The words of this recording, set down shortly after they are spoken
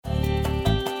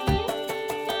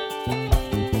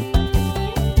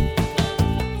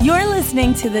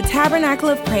listening to the Tabernacle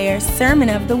of Prayer Sermon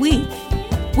of the Week.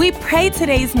 We pray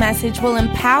today's message will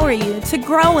empower you to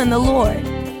grow in the Lord.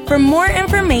 For more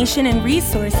information and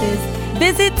resources,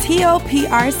 visit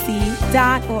toprc.org.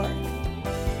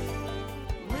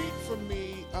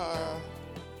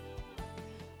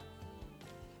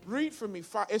 Read for me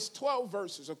five. It's 12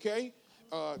 verses, okay?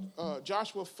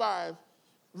 Joshua 5.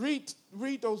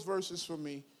 Read those verses for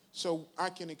me so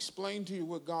I can explain to you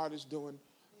what God is doing,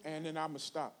 and then I'm going to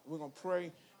stop. We're going to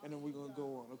pray, and then we're going to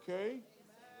go on, okay?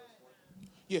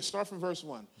 Yeah, start from verse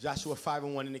 1. Joshua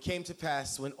 5:1. And it came to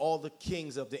pass when all the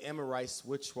kings of the Amorites,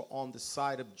 which were on the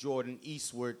side of Jordan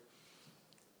eastward,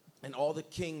 and all the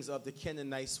kings of the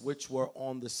Canaanites, which were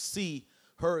on the sea,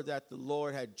 heard that the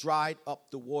Lord had dried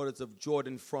up the waters of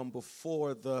Jordan from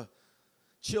before the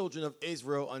children of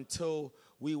Israel until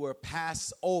we were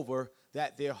passed over,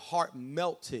 that their heart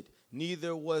melted,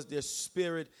 neither was their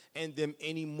spirit in them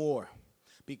anymore,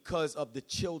 because of the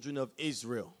children of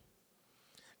Israel.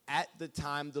 At the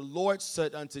time the Lord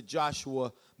said unto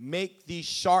Joshua, make these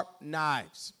sharp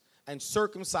knives, and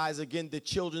circumcise again the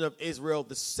children of Israel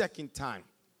the second time.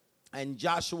 And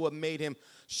Joshua made him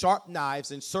sharp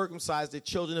knives and circumcised the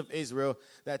children of Israel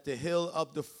at the hill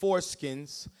of the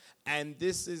foreskins. And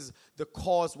this is the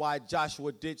cause why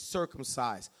Joshua did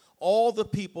circumcise all the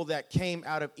people that came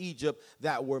out of Egypt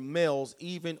that were males,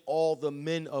 even all the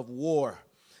men of war,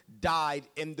 died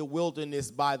in the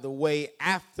wilderness by the way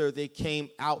after they came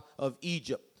out of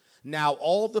Egypt. Now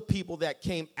all the people that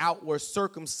came out were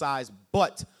circumcised,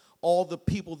 but all the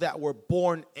people that were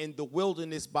born in the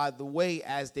wilderness by the way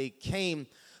as they came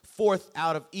forth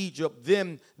out of Egypt,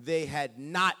 them they had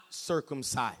not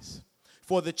circumcised.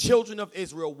 For the children of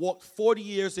Israel walked 40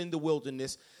 years in the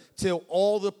wilderness, till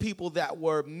all the people that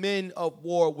were men of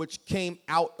war which came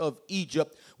out of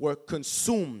Egypt were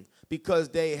consumed, because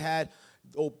they had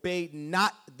obeyed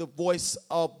not the voice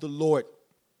of the Lord,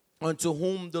 unto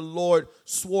whom the Lord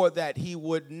swore that he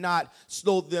would not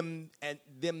slow them and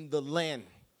them the land,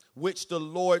 which the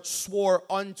Lord swore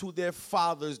unto their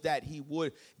fathers that he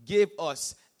would give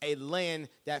us, a land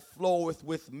that floweth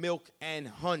with milk and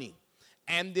honey.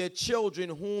 And their children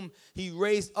whom he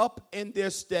raised up in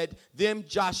their stead, them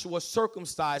Joshua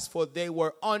circumcised, for they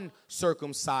were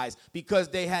uncircumcised, because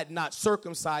they had not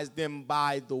circumcised them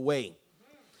by the way.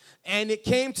 And it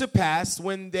came to pass,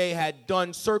 when they had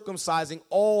done circumcising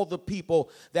all the people,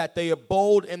 that they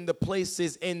abode in the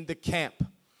places in the camp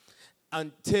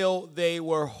until they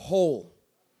were whole.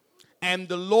 And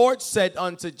the Lord said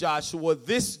unto Joshua,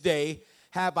 this day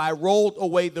have I rolled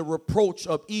away the reproach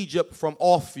of Egypt from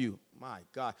off you. My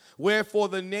God. Wherefore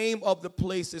the name of the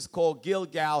place is called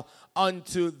Gilgal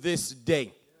unto this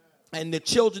day. And the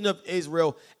children of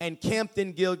Israel encamped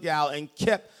in Gilgal, and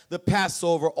kept the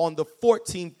Passover on the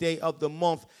 14th day of the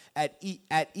month at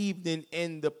evening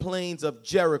in the plains of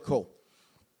Jericho.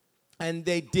 And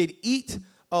they did eat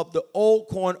of the old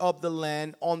corn of the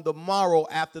land on the morrow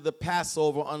after the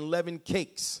Passover, unleavened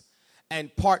cakes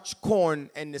and parched corn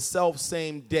in the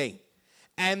selfsame day.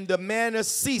 And the manna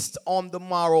ceased on the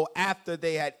morrow after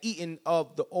they had eaten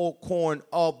of the old corn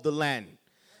of the land.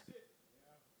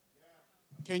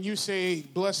 Can you say,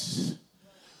 blessed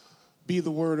be the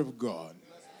word of God?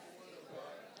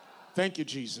 Thank you,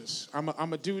 Jesus. I'm going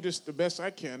to do this the best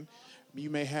I can. You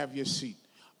may have your seat.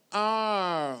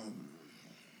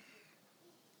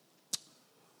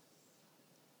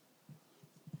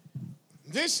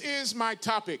 This is my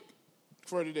topic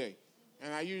for today.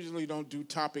 And I usually don't do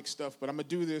topic stuff, but I'm going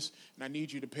to do this, and I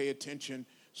need you to pay attention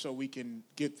so we can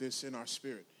get this in our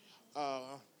spirit.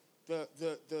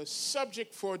 The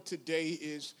subject for today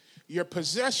is your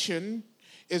possession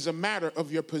is a matter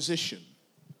of your position.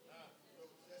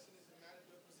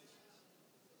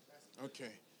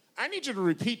 Okay. I need you to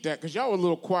repeat that because y'all were a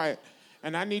little quiet,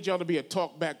 and I need y'all to be a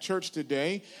talk back church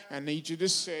today. I need you to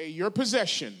say your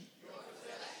possession.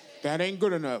 That ain't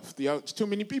good enough. There's too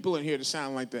many people in here to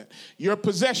sound like that. Your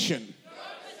possession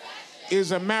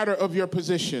is a matter of your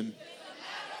position.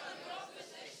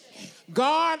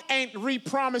 God ain't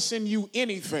re-promising you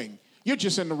anything. You're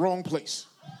just in the wrong place.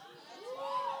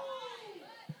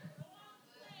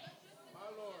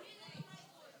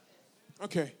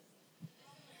 Okay.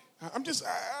 I just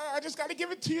got to give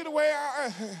it to you the way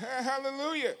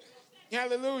hallelujah.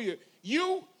 Hallelujah.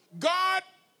 God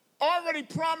already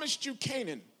promised you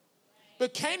Canaan.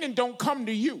 But Canaan don't come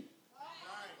to you.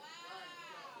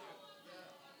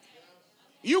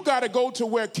 You got to go to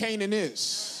where Canaan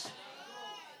is.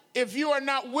 If you are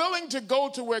not willing to go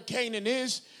to where Canaan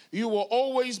is, you will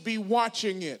always be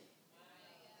watching it,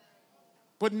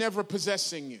 but never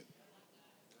possessing it.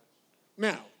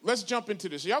 Now, let's jump into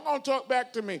this. Y'all going to talk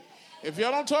back to me. If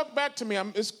y'all don't talk back to me,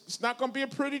 it's not going to be a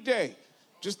pretty day.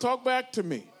 Just talk back to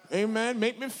me. Amen.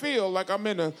 Make me feel like I'm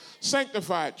in a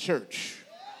sanctified church.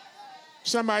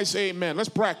 Somebody say amen. Let's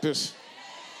practice.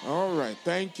 All right.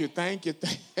 Thank you. Thank you.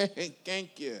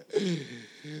 Thank you.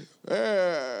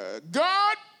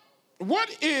 God,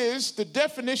 what is the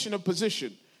definition of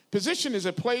position? Position is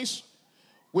a place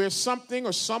where something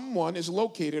or someone is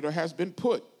located or has been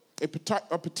put, a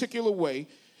particular way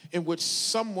in which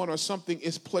someone or something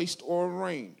is placed or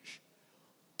arranged.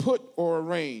 Put or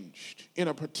arranged in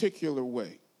a particular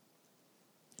way.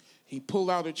 He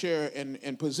pulled out a chair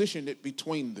and positioned it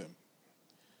between them.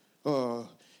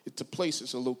 It's a place,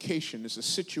 it's a location, it's a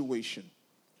situation.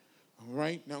 All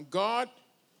right? Now, God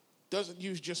doesn't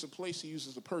use just a place, he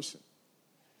uses a person.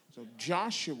 So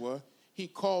Joshua, he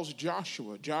calls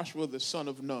Joshua the son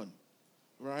of Nun,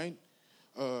 right?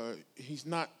 He's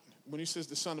not, when he says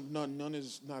the son of Nun, Nun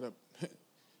is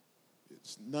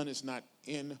not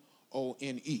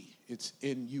N-O-N-E. It's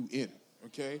N-U-N,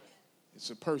 okay? It's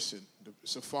a person.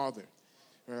 It's a father,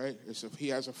 all right? He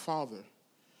has a father.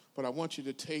 But I want you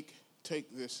to take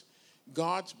this.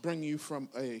 God's bringing you from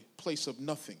a place of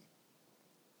nothing.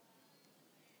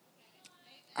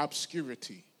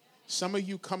 Obscurity. Some of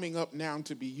you coming up now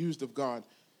to be used of God,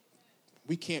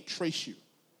 we can't trace you.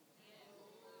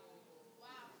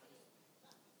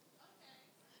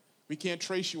 We can't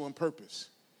trace you on purpose.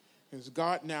 Because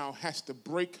God now has to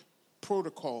break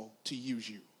protocol to use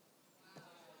you.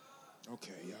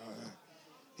 Okay,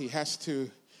 he has to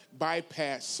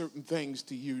bypass certain things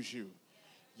to use you.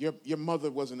 Your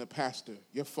mother wasn't a pastor.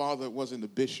 Your father wasn't a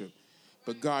bishop.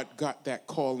 But God got that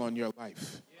call on your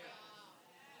life.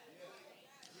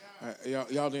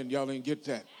 Y'all didn't get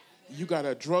that. You got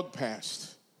a drug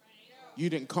past. You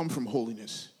didn't come from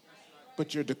holiness.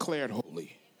 But you're declared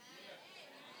holy.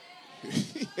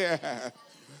 Yeah.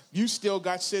 You still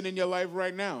got sin in your life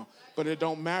right now. But it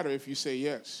don't matter if you say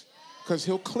yes. Because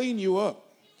he'll clean you up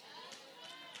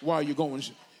while you're going.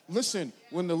 Listen,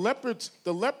 when the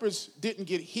lepers didn't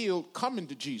get healed coming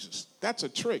to Jesus. That's a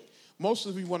trick. Most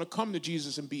of you want to come to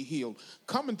Jesus and be healed.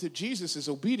 Coming to Jesus is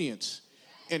obedience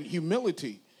and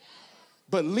humility.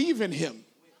 But leaving him,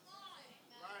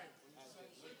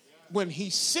 when he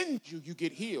sends you, you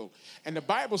get healed. And the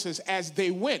Bible says, as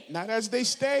they went, not as they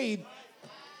stayed.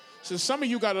 So some of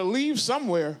you got to leave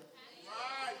somewhere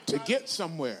to get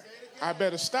somewhere. I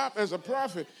better stop as a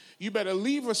prophet. You better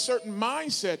leave a certain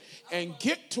mindset and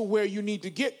get to where you need to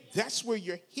get. That's where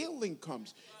your healing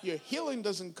comes. Your healing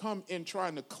doesn't come in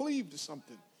trying to cleave to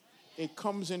something. It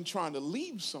comes in trying to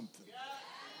leave something.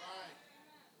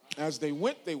 As they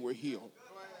went, they were healed.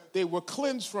 They were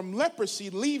cleansed from leprosy,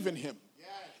 leaving him.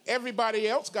 Everybody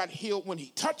else got healed when he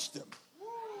touched them.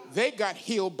 They got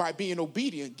healed by being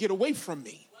obedient. Get away from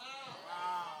me.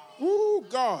 Ooh,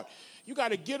 God. You got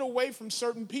to get away from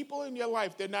certain people in your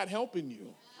life. They're not helping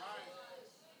you.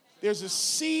 There's a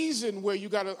season where you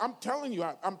got to, I'm telling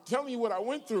you what I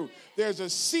went through. There's a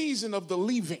season of the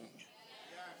leaving.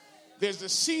 There's a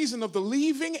season of the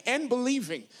leaving and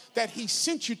believing that he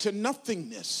sent you to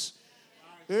nothingness.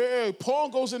 Hey, Paul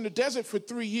goes in the desert for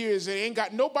 3 years and ain't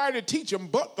got nobody to teach him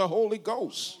but the Holy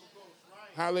Ghost.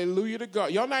 Hallelujah to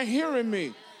God. Y'all not hearing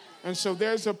me. And so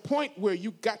there's a point where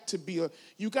you got to go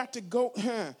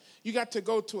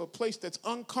to a place that's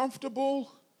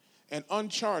uncomfortable and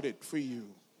uncharted for you.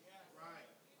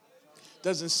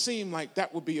 Doesn't seem like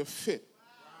that would be a fit.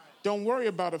 Don't worry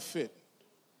about a fit.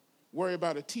 Worry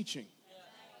about a teaching.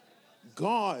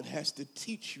 God has to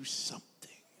teach you something.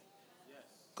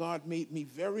 God made me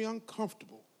very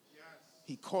uncomfortable.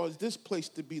 He caused this place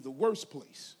to be the worst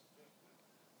place.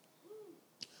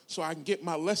 So I can get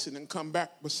my lesson and come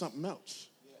back with something else.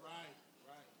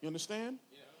 You understand?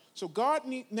 So God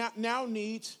now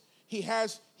needs, he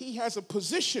has a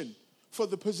position for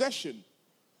the possession,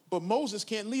 but Moses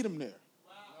can't lead him there.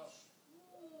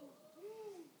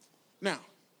 Now,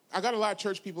 I got a lot of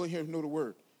church people in here who know the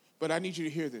word, but I need you to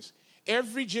hear this.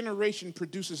 Every generation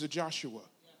produces a Joshua.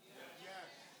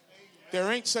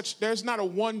 There's not a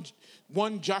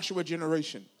one Joshua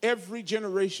generation. Every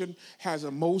generation has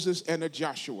a Moses and a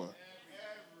Joshua.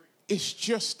 It's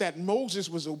just that Moses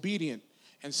was obedient,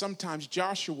 and sometimes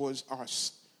Joshua's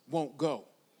won't go.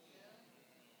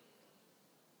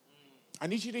 I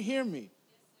need you to hear me.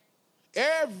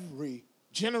 Every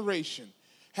generation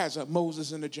has a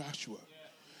Moses and a Joshua.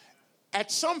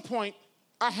 At some point,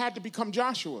 I had to become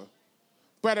Joshua.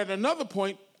 But at another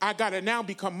point, I got to now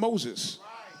become Moses.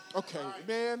 Okay,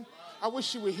 man, I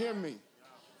wish you would hear me.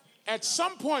 At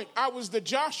some point, I was the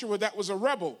Joshua that was a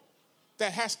rebel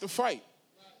that has to fight.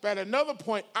 But at another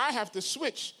point, I have to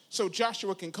switch so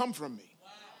Joshua can come from me.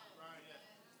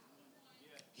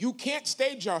 You can't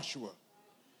stay Joshua,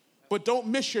 but don't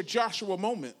miss your Joshua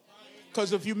moment.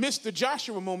 Because if you miss the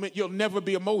Joshua moment, you'll never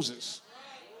be a Moses.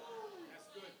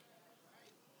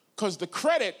 Because the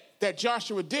credit that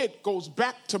Joshua did goes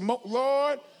back to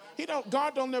Lord.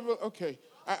 God don't never, okay.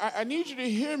 I need you to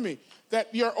hear me,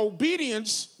 that your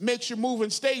obedience makes you move in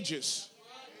stages.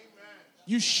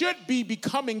 You should be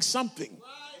becoming something.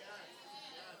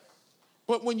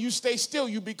 But when you stay still,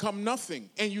 you become nothing.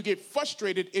 And you get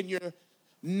frustrated in your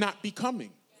not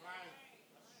becoming.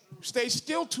 Stay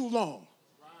still too long.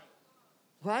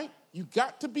 Right? You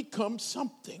got to become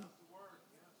something.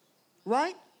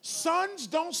 Right? Sons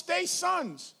don't stay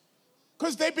sons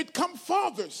because they become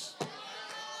fathers.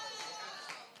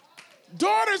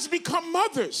 Daughters become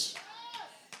mothers.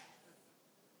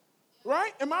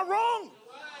 Right? Am I wrong?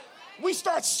 We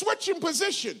start switching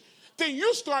position. Then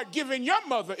you start giving your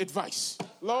mother advice.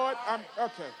 Lord, I'm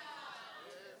okay.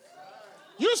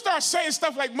 You start saying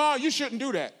stuff like, Ma, you shouldn't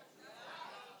do that.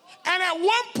 And at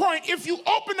one point, if you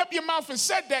opened up your mouth and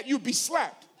said that, you'd be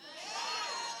slapped.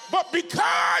 But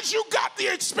because you got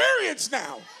the experience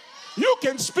now, you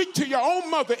can speak to your own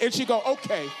mother and she go,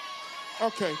 okay,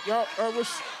 y'all.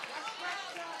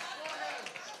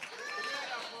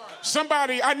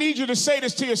 Somebody, I need you to say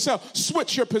this to yourself.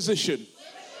 Switch your position.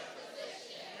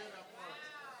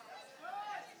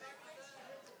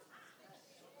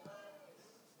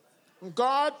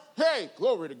 God, hey,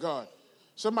 glory to God.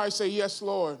 Somebody say, yes,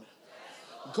 Lord.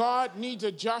 God needs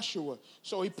a Joshua.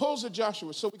 So he pulls a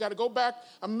Joshua. So we got to go back.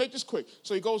 I'm going to make this quick.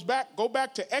 So he go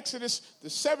back to Exodus, the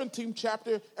 17th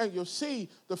chapter, and you'll see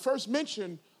the first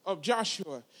mention of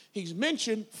Joshua. He's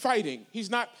mentioned fighting. He's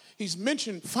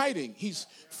mentioned fighting. He's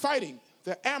fighting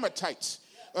the Amalekites,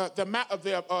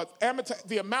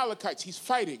 the Amalekites. He's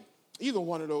fighting either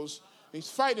one of those. He's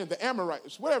fighting the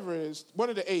Amorites, whatever it is,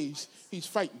 one of the A's, he's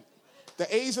fighting.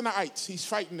 The A's and the ites, he's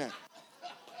fighting that.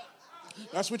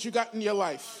 That's what you got in your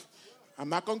life. I'm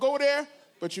not going to go there,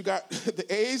 but you got the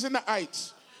A's and the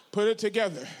ites. Put it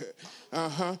together.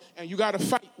 And you got to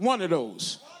fight one of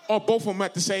those or both of them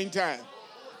at the same time.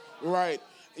 Right.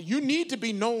 You need to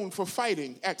be known for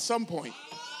fighting at some point.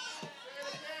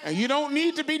 And you don't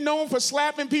need to be known for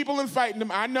slapping people and fighting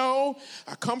them. I know.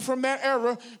 I come from that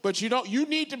era. But you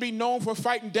need to be known for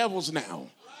fighting devils now.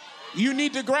 You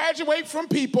need to graduate from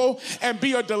people and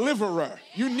be a deliverer.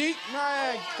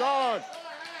 My God.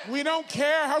 We don't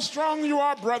care how strong you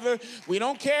are, brother. We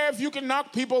don't care if you can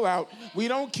knock people out. We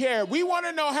don't care. We want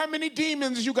to know how many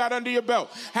demons you got under your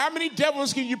belt. How many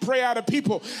devils can you pray out of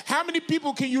people? How many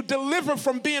people can you deliver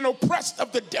from being oppressed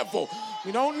of the devil?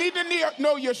 We don't need to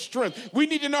know your strength. We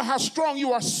need to know how strong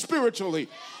you are spiritually.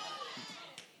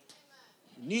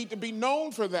 You need to be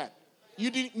known for that. You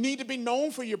need to be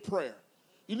known for your prayer.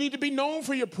 You need to be known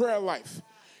for your prayer life.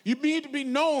 You need to be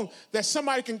known that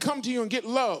somebody can come to you and get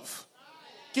love,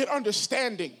 get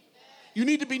understanding. You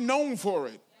need to be known for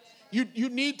it. You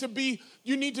need to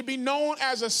be known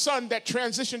as a son that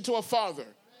transitioned to a father,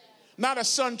 not a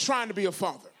son trying to be a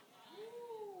father.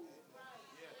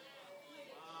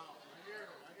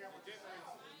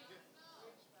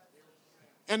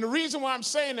 And the reason why I'm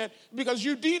saying that, because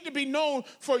you need to be known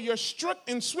for your strict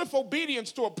and swift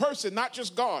obedience to a person, not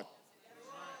just God.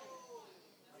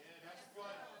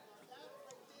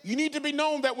 You need to be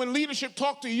known that when leadership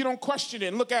talk to you, you don't question it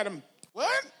and look at them.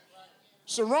 What?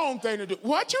 It's the wrong thing to do.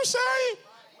 What you say?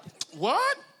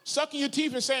 What? Sucking your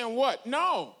teeth and saying what?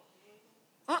 No.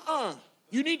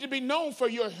 You need to be known for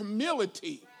your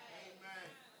humility.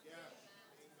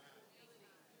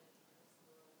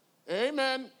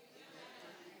 Amen.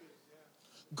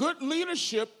 Good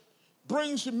leadership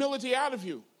brings humility out of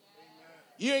you.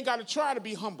 You ain't got to try to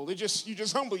be humble. You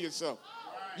just humble yourself.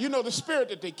 You know the spirit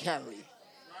that they carry.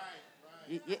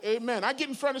 Amen. I get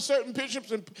in front of certain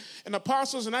bishops and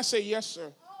apostles and I say, yes,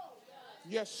 sir.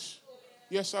 Yes.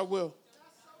 Yes, I will.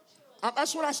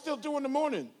 That's what I still do in the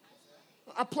morning.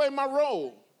 I play my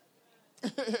role.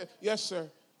 Yes, sir.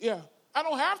 Yeah. I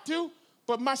don't have to,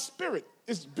 but my spirit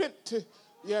is bent to,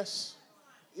 yes.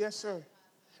 Yes, sir.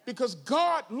 Because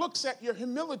God looks at your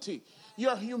humility.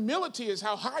 Your humility is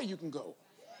how high you can go.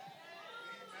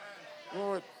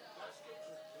 Lord,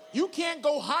 you can't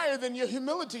go higher than your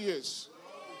humility is.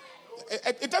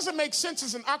 It doesn't make sense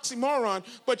as an oxymoron,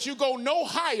 but you go no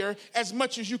higher as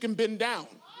much as you can bend down.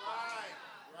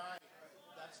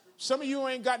 Some of you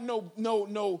ain't got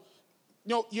no,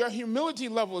 your humility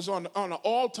level is on an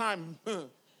all-time,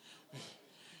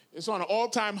 it's on an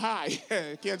all-time high.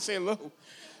 I can't say low,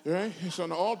 right? It's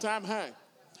on an all-time high.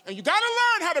 And you got to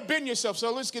learn how to bend yourself.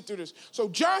 So let's get through this. So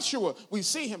Joshua, we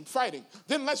see him fighting.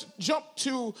 Then let's jump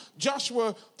to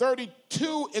Joshua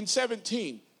 32 and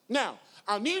 17. Now,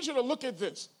 I need you to look at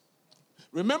this.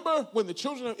 Remember when the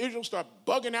children of Israel start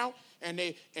bugging out and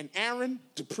Aaron,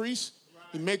 the priest,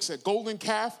 he makes a golden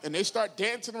calf and they start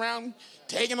dancing around,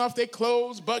 taking off their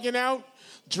clothes, bugging out,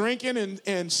 drinking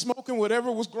and smoking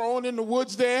whatever was growing in the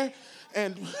woods there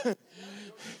and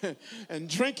and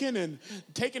drinking and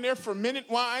taking their fermented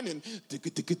wine and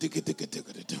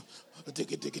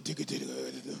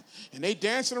they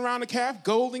dancing around the calf,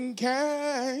 golden calf,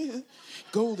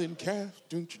 and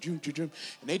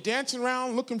they dancing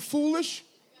around looking foolish.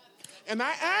 And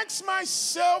I asked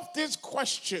myself this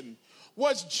question: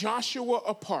 was Joshua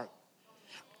a part?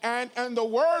 And the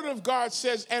word of God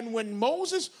says, and when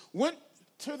Moses went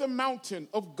to the mountain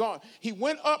of God, he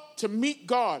went up to meet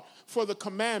God for the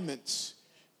commandments.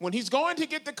 When he's going to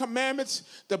get the commandments,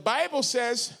 the Bible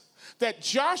says that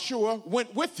Joshua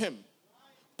went with him,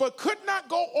 but could not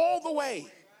go all the way.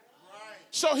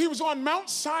 So he was on Mount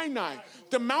Sinai,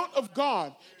 the Mount of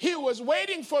God. He was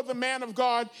waiting for the man of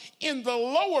God in the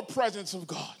lower presence of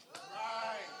God.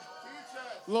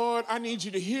 Lord, I need you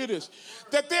to hear this.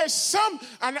 That there's some,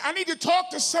 I need to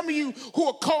talk to some of you who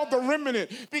are called the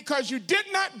remnant, because you did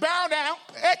not bow down,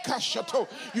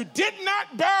 you did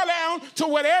not bow down to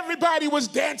what everybody was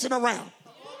dancing around.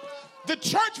 The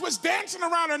church was dancing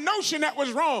around a notion that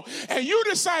was wrong, and you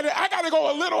decided, I got to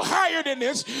go a little higher than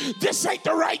this. This ain't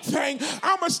the right thing.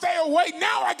 I'm going to stay away.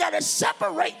 Now I got to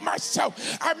separate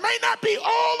myself. I may not be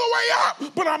all the way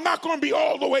up, but I'm not going to be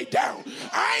all the way down.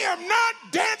 I am not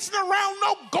dancing around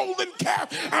no golden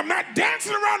calf. I'm not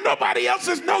dancing around nobody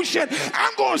else's notion.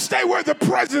 I'm going to stay where the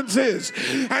presence is.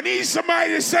 I need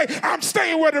somebody to say, I'm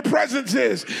staying where the presence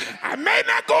is. I may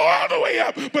not go all the way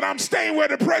up, but I'm staying where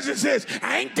the presence is.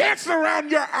 I ain't dancing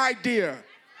around your idea.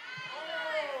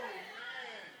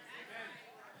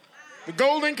 The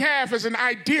golden calf is an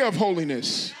idea of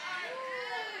holiness.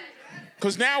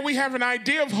 Because now we have an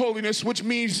idea of holiness, which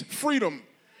means freedom.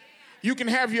 You can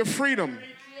have your freedom.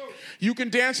 You can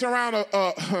dance around,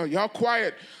 y'all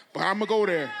quiet, but I'm going to go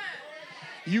there.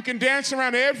 You can dance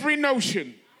around every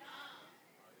notion.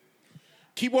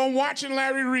 Keep on watching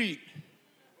Larry Reed.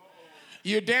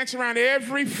 You dance around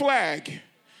every flag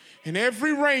and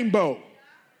every rainbow.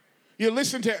 You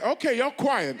listen to, okay, y'all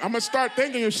quiet. I'm going to start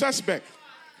thinking you're suspect.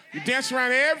 You dance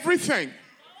around everything.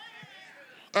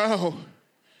 Oh,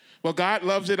 well, God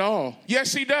loves it all.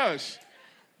 Yes, he does.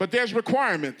 But there's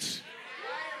requirements.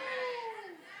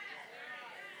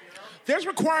 There's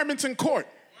requirements in court.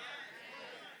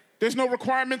 There's no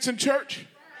requirements in church.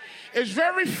 It's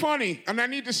very funny, and I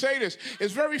need to say this.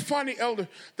 It's very funny, Elder,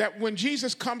 that when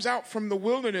Jesus comes out from the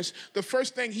wilderness, the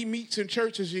first thing he meets in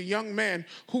church is a young man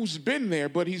who's been there,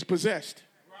 but he's possessed.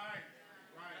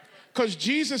 Because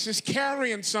Jesus is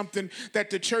carrying something that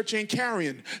the church ain't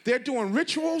carrying. They're doing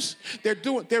rituals,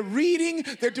 they're reading,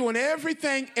 they're doing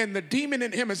everything, and the demon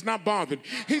in him is not bothered.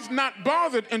 He's not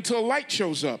bothered until light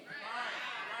shows up.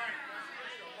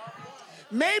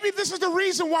 Maybe this is the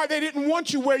reason why they didn't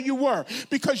want you where you were,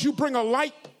 because you bring a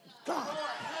light. God.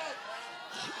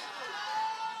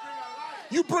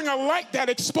 You bring a light that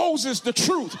exposes the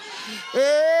truth.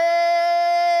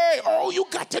 Hey, all you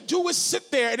got to do is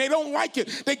sit there, and they don't like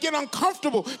it. They get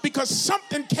uncomfortable because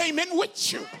something came in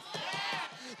with you.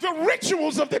 The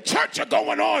rituals of the church are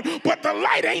going on, but the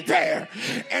light ain't there.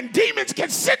 And demons can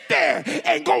sit there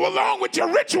and go along with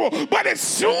your ritual, but as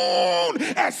soon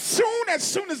as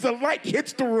the light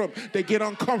hits the room, they get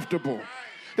uncomfortable.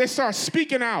 They start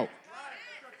speaking out.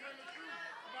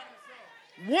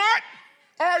 What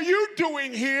are you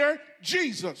doing here,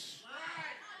 Jesus?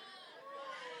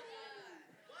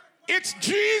 It's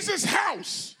Jesus'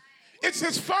 house. It's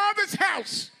his Father's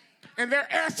house. And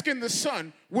they're asking the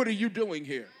Son, what are you doing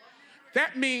here?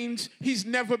 That means he's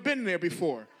never been there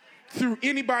before through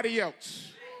anybody else.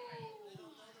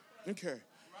 Okay.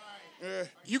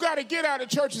 You got to get out of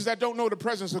churches that don't know the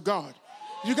presence of God.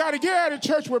 You got to get out of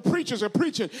church where preachers are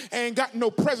preaching and ain't got no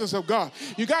presence of God.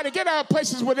 You got to get out of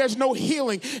places where there's no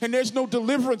healing and there's no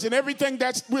deliverance, and everything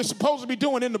that we're supposed to be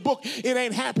doing in the book, it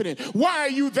ain't happening. Why are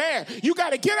you there? You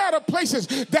got to get out of places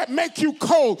that make you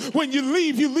cold. When you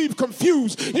leave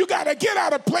confused. You got to get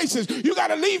out of places. You got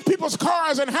to leave people's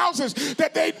cars and houses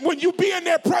that when you be in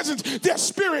their presence, their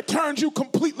spirit turns you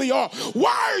completely off.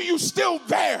 Why are you still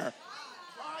there?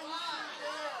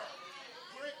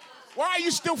 Why are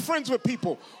you still friends with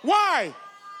people? Why?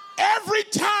 Every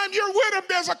time you're with them,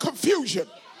 there's a confusion.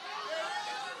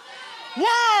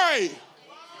 Why?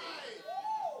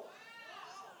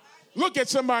 Look at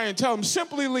somebody and tell them,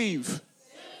 simply leave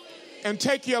and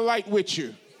take your light with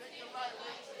you.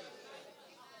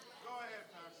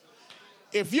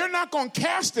 If you're not going to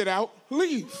cast it out,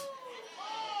 leave.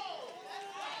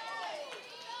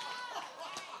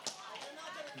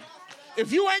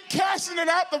 If you ain't casting it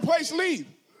out, the place leave.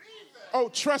 Oh,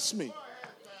 trust me.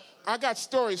 I got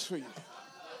stories for you.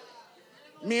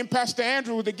 Me and Pastor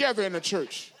Andrew were together in the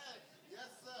church.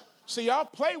 See, y'all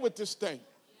play with this thing.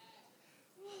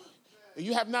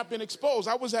 You have not been exposed.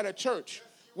 I was at a church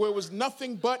where it was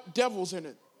nothing but devils in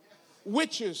it.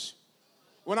 Witches.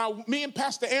 When me and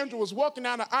Pastor Andrew was walking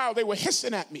down the aisle, they were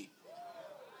hissing at me.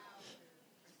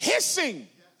 Hissing.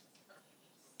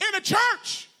 In a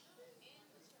church.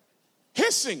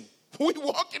 Hissing. We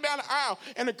walking down the aisle,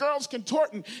 and the girl's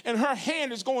contorting, and her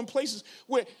hand is going places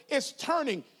where it's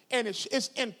turning, and it's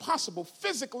impossible,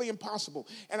 physically impossible.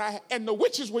 And the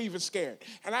witches were even scared.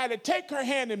 And I had to take her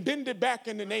hand and bend it back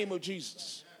in the name of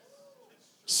Jesus.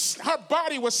 Her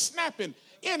body was snapping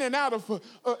in and out of her.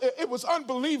 It was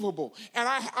unbelievable. And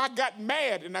I got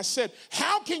mad, and I said,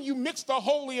 how can you mix the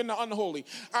holy and the unholy?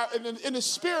 In the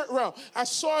spirit realm, I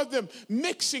saw them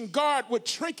mixing God with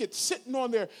trinkets, sitting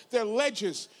on their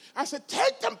ledges. I said,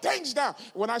 take them things down.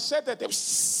 When I said that, it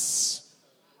was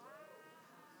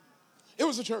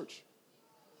a church.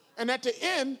 And at the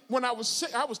end, when I was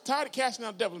sick, I was tired of casting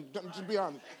out devils, to be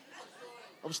honest.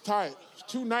 I was tired. It was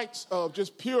 2 nights of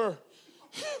just pure,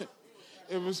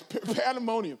 it was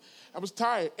pandemonium. I was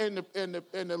tired. And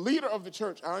the leader of the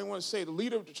church, I don't even want to say the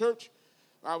leader of the church,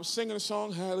 I was singing a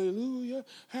song, hallelujah,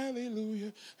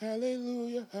 hallelujah,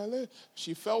 hallelujah, hallelujah.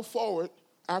 She fell forward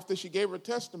after she gave her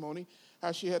testimony,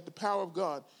 how she had the power of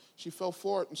God. She fell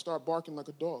forward and started barking like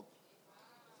a dog.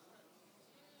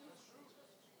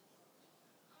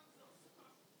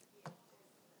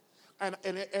 And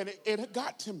it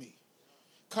got to me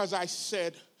because I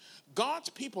said, God's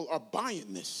people are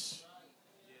buying this.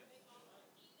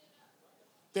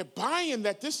 They're buying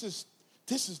that this is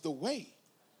the way.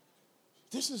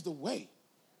 This is the way.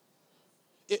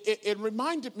 It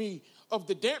reminded me of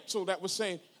the damsel that was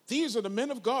saying, these are the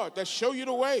men of God that show you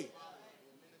the way.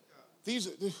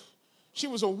 She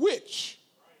was a witch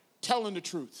telling the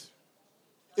truth.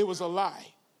 It was a lie.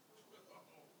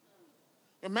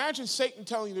 Imagine Satan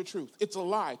telling you the truth. It's a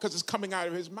lie because it's coming out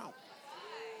of his mouth.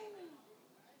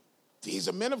 These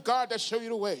are men of God that show you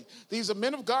the way. These are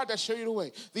men of God that show you the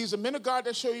way. These are men of God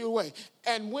that show you the way.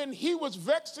 And when he was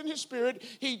vexed in his spirit,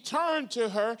 he turned to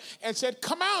her and said,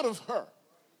 come out of her.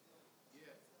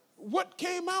 What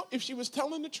came out if she was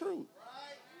telling the truth?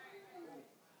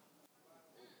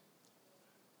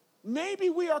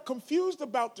 Maybe we are confused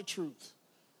about the truth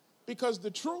because the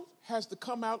truth has to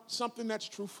come out something that's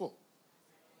truthful.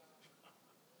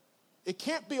 It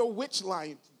can't be a witch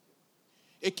lying.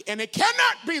 And it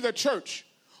cannot be the church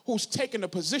who's taken a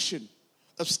position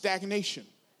of stagnation.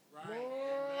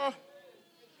 Right.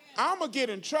 I'm going to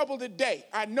get in trouble today.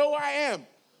 I know I am.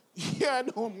 Yeah, I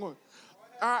know I'm going.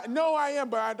 I know I am,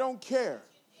 but I don't care.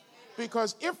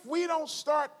 Because if we don't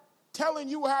start telling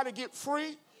you how to get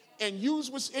free and use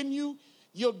what's in you,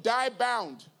 you'll die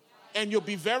bound. And you'll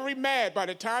be very mad by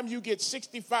the time you get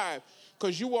 65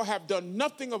 because you will have done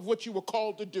nothing of what you were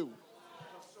called to do.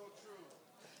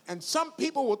 And some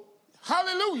people will,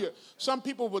 hallelujah, some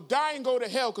people will die and go to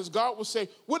hell because God will say,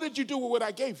 what did you do with what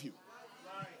I gave you?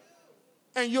 Right.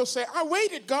 And you'll say, I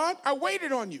waited, God. I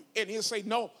waited on you. And he'll say,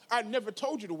 no, I never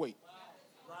told you to wait.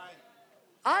 Right.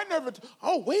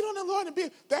 Wait on the Lord.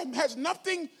 That has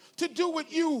nothing to do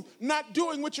with you not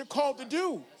doing what you're called to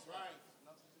do.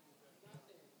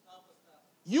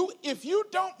 Right. If you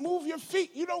don't move your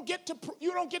feet, you don't get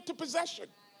to possession.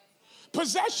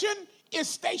 Possession is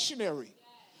stationary.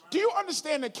 Do you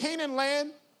understand that Canaan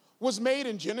land was made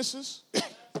in Genesis?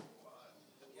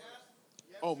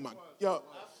 Oh, my.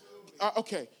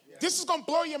 Okay. This is going to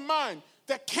blow your mind.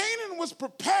 That Canaan was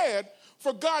prepared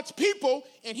for God's people,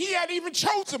 and he hadn't even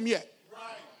chosen them yet.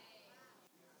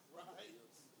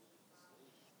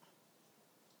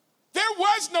 There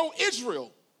was no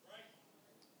Israel.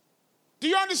 Do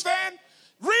you understand?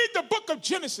 Read the book of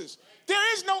Genesis.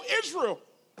 There is no Israel,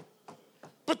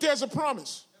 but there's a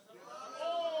promise.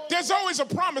 There's always a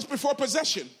promise before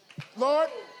possession. Lord.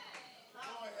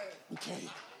 Okay.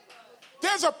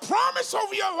 There's a promise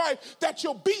over your life that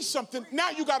you'll be something.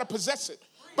 Now you got to possess it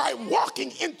by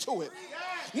walking into it.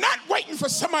 Not waiting for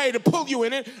somebody to pull you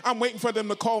in it. I'm waiting for them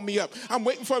to call me up. I'm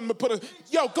waiting for them to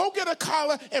go get a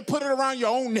collar and put it around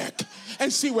your own neck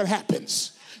and see what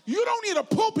happens. You don't need a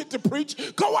pulpit to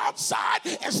preach. Go outside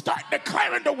and start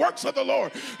declaring the works of the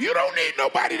Lord. You don't need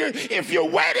nobody to, if you're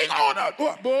waiting on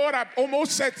Lord, I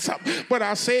almost said something, but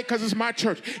I'll say it because it's my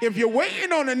church. If you're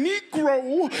waiting on a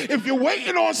Negro, if you're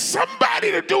waiting on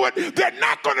somebody to do it, they're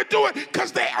not going to do it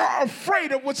because they are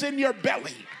afraid of what's in your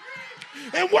belly.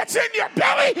 And what's in your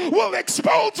belly will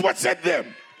expose what's in them.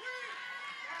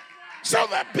 So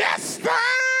the best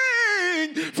thing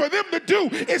thing for them to do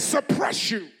is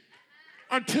suppress you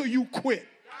until you quit.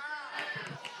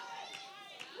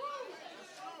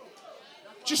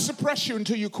 Just suppress you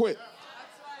until you quit.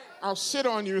 I'll sit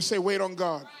on you and say, wait on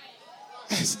God.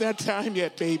 It's not time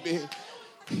yet, baby.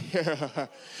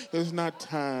 It's not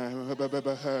time.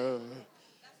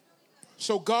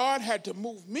 So God had to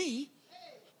move me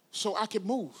so I could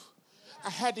move. I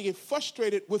had to get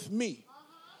frustrated with me.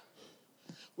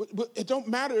 It don't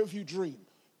matter if you dream.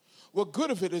 What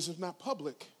good of it is if not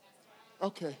public?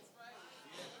 Okay.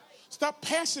 Stop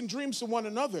passing dreams to one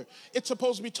another. It's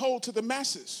supposed to be told to the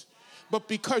masses. But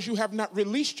because you have not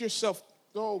released yourself,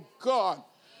 oh God,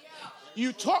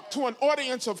 you talk to an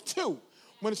audience of 2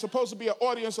 when it's supposed to be an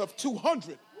audience of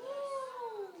 200.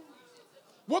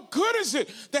 What good is it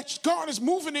that God is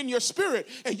moving in your spirit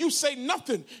and you say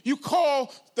nothing? You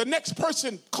call the next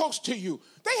person close to you.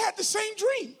 They had the same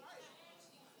dream.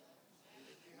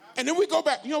 And then we go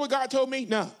back. You know what God told me?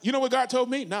 Nah. You know what God told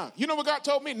me? Nah. You know what God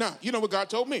told me? Nah. You know what God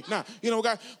told me? Nah. You know what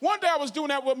God. One day I was doing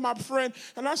that with my friend,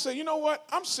 and I said, you know what?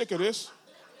 I'm sick of this.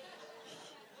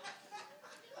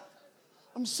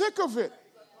 I'm sick of it.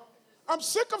 I'm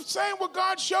sick of saying what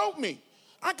God showed me.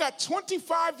 I got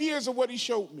 25 years of what he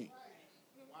showed me.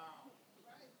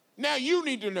 Now you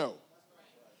need to know.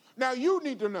 Now you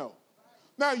need to know.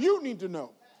 Now you need to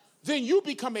know. Then you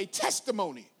become a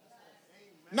testimony.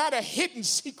 Not a hidden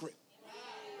secret.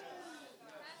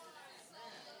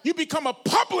 You become a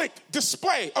public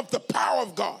display of the power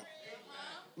of God.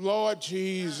 Lord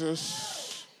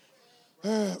Jesus.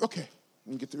 Okay,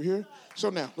 let me get through here. So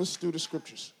now, let's do the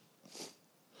scriptures.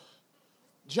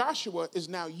 Joshua is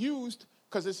now used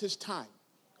because it's his time.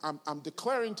 I'm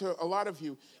declaring to a lot of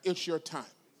you, it's your time.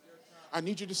 I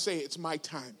need you to say, it's my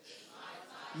time.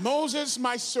 Moses,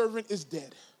 my servant, is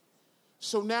dead.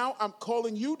 So now I'm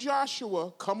calling you, Joshua,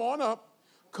 come on up,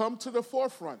 come to the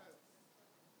forefront.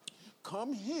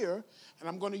 Come here, and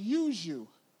I'm going to use you.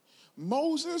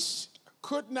 Moses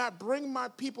could not bring my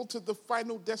people to the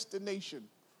final destination,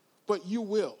 but you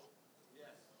will. Yes.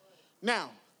 Now,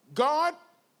 God,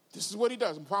 this is what he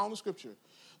does. I'm following the scripture.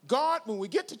 God, when we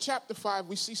get to chapter 5,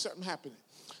 we see something happening.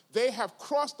 They have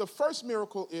crossed, the first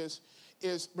miracle is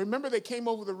remember they came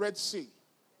over the Red Sea.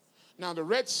 Now, the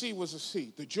Red Sea was a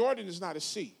sea. The Jordan is not a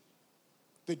sea.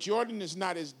 The Jordan is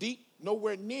not as deep,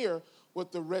 nowhere near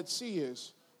what the Red Sea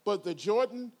is. But the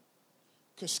Jordan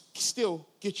can still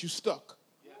get you stuck.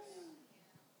 Yes.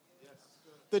 Yes.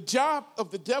 The job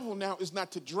of the devil now is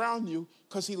not to drown you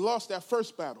because he lost that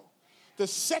first battle. The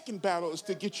second battle is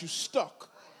to get you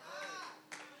stuck.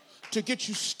 To get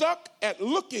you stuck at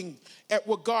looking at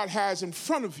what God has in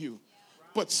front of you,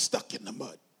 but stuck in the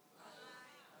mud.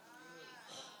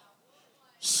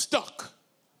 Stuck.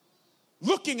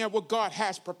 Looking at what God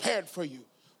has prepared for you,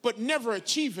 but never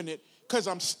achieving it because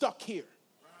I'm stuck here.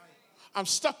 I'm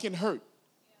stuck in hurt.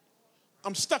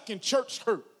 I'm stuck in church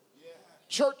hurt.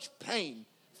 Church pain.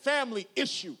 Family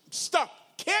issue. Stuck.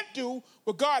 Can't do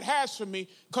what God has for me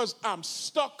because I'm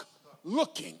stuck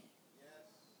looking.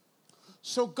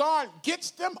 So God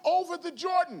gets them over the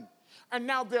Jordan. And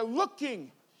now they're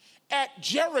looking at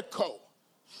Jericho.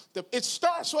 It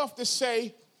starts off to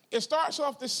say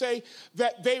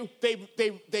that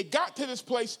they got to this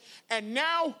place, and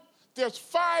now there's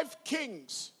 5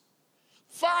 kings.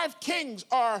 5 kings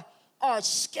are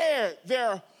scared.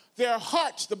 Their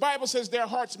hearts, the Bible says their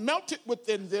hearts melted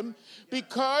within them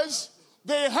because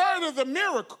they heard of the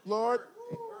miracle, Lord.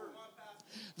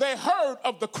 They heard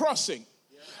of the crossing.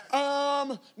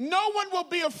 No one will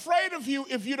be afraid of you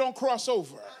if you don't cross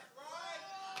over.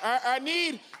 I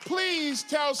need, please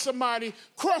tell somebody,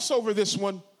 cross over this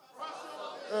one.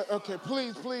 Okay,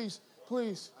 please.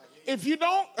 If you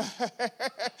don't,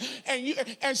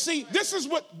 and see, this is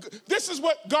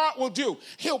what God will do.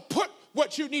 He'll put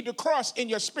what you need to cross in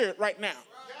your spirit right now.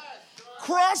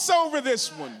 Cross over this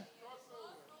one.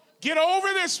 Get over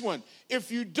this one.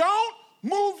 If you don't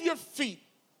move your feet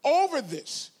over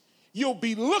this, you'll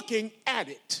be looking at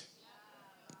it.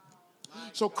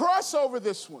 So cross over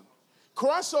this one.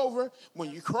 Cross over.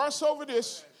 When you cross over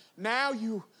this, now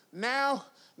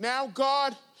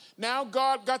God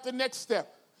got the next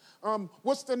step.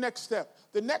 What's the next step?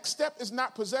 The next step is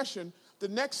not possession. The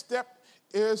next step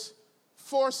is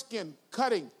foreskin,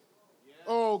 cutting. Yeah.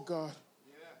 Oh, God.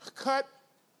 Yeah. Cut.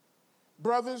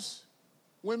 Brothers,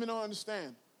 women don't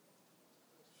understand.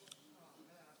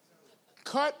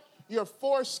 Cut your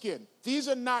foreskin. These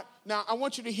are not, now I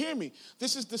want you to hear me.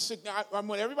 This is I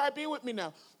want everybody to be with me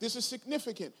now. This is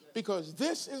significant because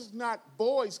this is not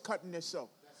boys cutting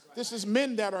themselves. This is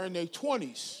men that are in their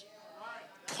 20s.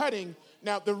 cutting.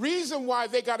 Now, the reason why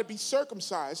they got to be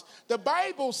circumcised, the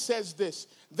Bible says this,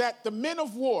 that the men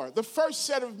of war, the first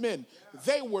set of men,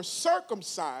 they were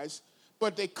circumcised,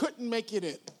 but they couldn't make it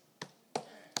in.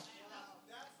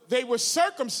 They were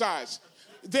circumcised.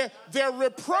 Their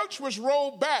reproach was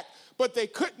rolled back, but they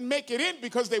couldn't make it in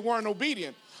because they weren't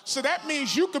obedient. So that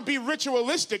means you could be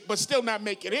ritualistic, but still not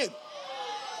make it in.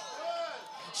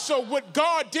 So what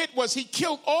God did was he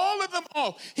killed all of them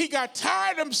off. He got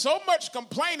tired of them so much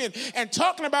complaining and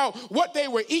talking about what they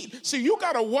were eating. So you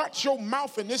got to watch your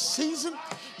mouth in this season.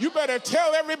 You better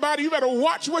tell everybody, you better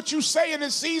watch what you say in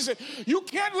this season. You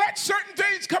can't let certain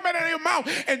things come out of your mouth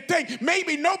and think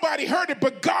maybe nobody heard it,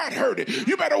 but God heard it.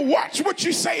 You better watch what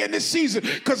you say in this season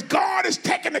because God is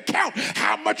taking account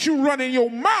how much you run in your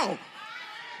mouth.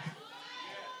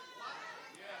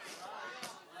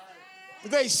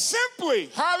 They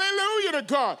simply, hallelujah to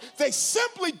God, they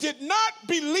simply did not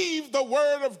believe the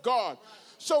word of God.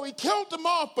 So he killed them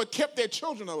off but kept their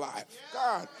children alive.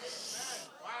 God.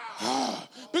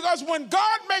 Because when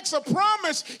God makes a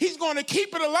promise, he's going to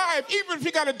keep it alive, even if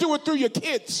you got to do it through your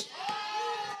kids.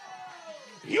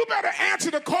 You better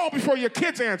answer the call before your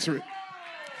kids answer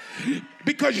it.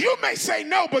 Because you may say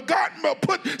no, but God will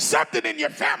put something in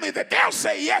your family that they'll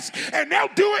say yes, and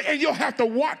they'll do it, and you'll have to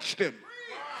watch them.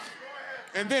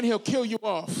 And then he'll kill you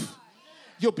off.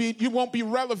 You won't be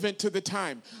relevant to the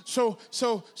time. So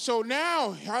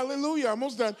now, hallelujah,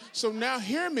 almost done. So now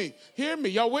hear me.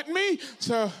 Y'all with me?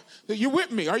 So you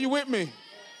with me? Are you with me?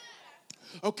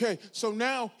 Okay, so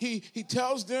now he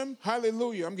tells them,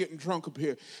 hallelujah, I'm getting drunk up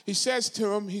here. He says to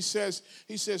them, he says,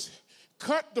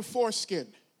 cut the foreskin.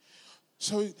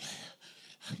 So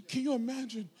can you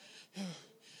imagine?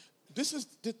 This is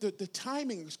the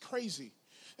timing is crazy.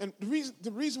 And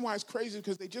the reason why it's crazy is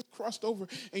because they just crossed over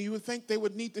and you would think they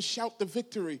would need to shout the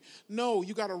victory. No,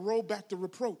 you got to roll back the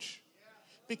reproach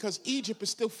because Egypt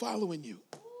is still following you.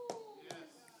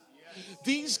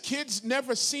 These kids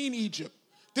never seen Egypt.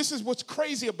 This is what's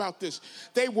crazy about this.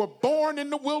 They were born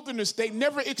in the wilderness. They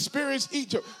never experienced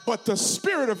Egypt, but the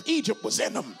spirit of Egypt was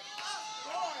in them.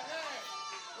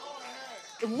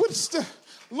 What's the...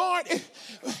 Lord,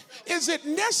 is it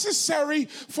necessary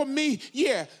for me?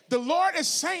 Yeah, the Lord is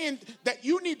saying that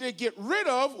you need to get rid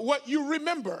of what you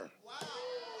remember.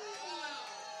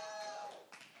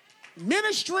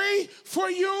 Ministry for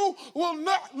you will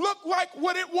not look like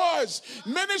what it was.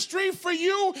 Ministry for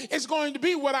you is going to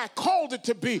be what I called it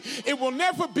to be. It will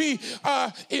never be,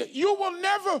 you will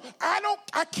never,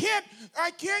 I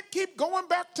can't keep going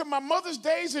back to my mother's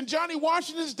days and Johnny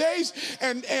Washington's days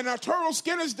and Turtle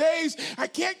Skinner's days. I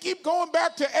can't keep going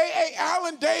back to A.A.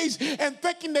 Allen days and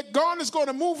thinking that God is going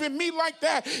to move in me like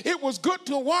that. It was good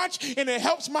to watch and it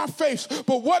helps my faith.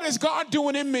 But what is God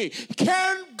doing in me?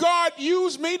 Can God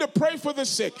use me to pray for the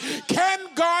sick? Can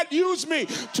God use me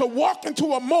to walk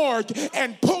into a morgue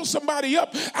and pull somebody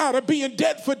up out of being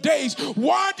dead for days?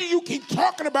 Why do you keep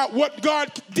talking about what God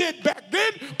did back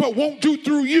then but won't do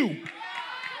through you?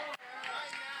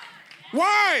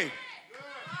 Why?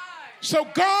 So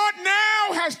God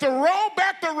now has to roll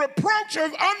back the reproach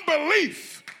of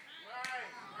unbelief.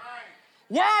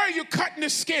 Why are you cutting the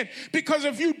skin? Because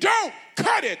if you don't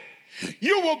cut it,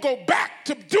 you will go back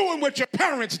to doing what your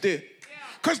parents did.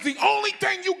 Because the only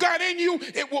thing you got in you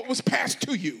is what was passed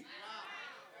to you.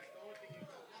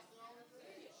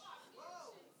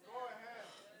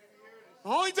 The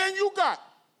only thing you got.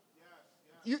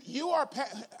 You are.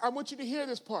 I want you to hear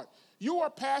this part. You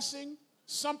are passing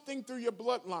something through your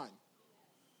bloodline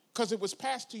because it was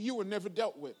passed to you and never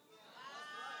dealt with.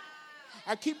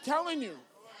 I keep telling you.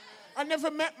 I never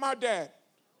met my dad.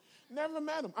 Never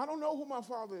met him. I don't know who my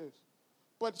father is.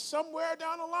 But somewhere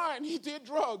down the line, he did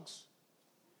drugs.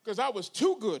 Because I was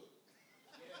too good.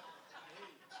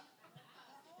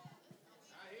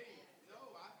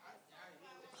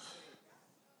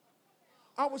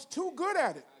 I was too good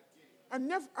at it. I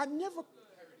never,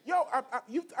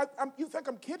 you think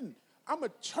I'm kidding. I'm a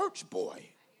church boy.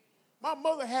 My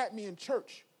mother had me in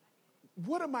church.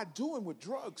 What am I doing with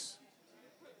drugs?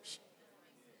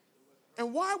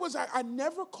 And why was I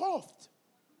never coughed.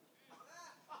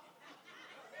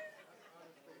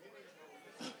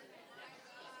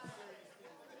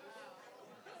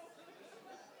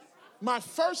 My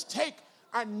first take,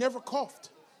 I never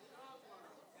coughed.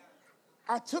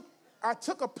 I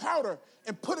took a powder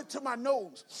and put it to my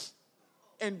nose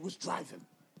and was driving.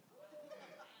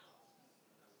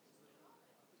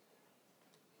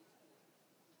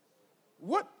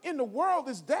 What in the world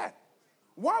is that?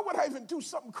 Why would I even do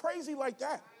something crazy like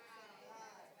that?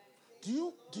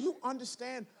 Do you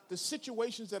understand the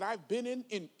situations that I've been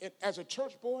in as a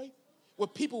church boy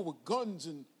with people with guns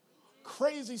and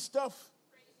Crazy stuff.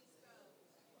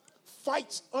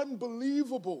 Fights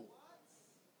unbelievable.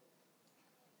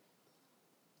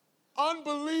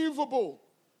 Unbelievable.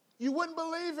 You wouldn't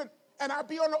believe it. And I'd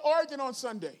be on the organ on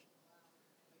Sunday,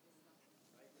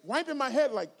 wiping my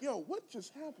head like, yo, what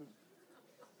just happened?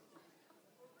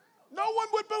 No one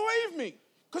would believe me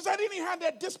because I didn't even have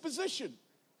that disposition.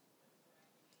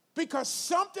 Because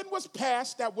something was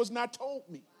passed that was not told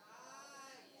me.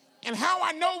 And how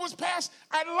I know it was passed,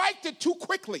 I liked it too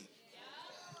quickly.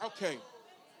 Okay.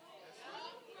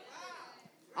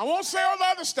 I won't say all the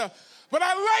other stuff, but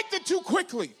I liked it too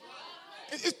quickly.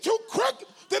 It's too quick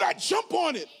that I jump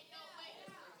on it.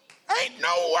 Ain't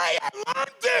no way I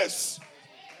learned this.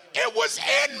 It was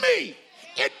in me.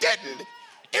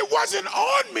 It wasn't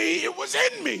on me, it was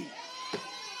in me.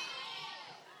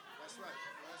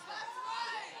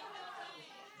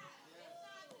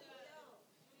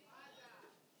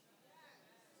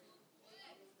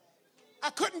 I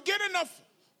couldn't get enough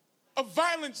of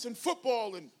violence in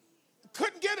football and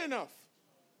couldn't get enough.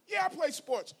 Yeah, I played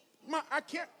sports.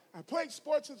 I played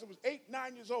sports since I was 8,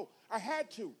 9 years old. I had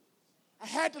to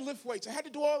lift weights. I had to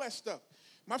do all that stuff.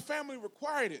 My family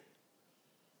required it.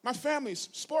 My family's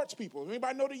sports people.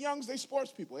 Anybody know the Youngs? They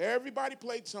sports people. Everybody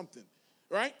played something,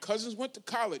 right? Cousins went to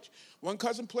college. One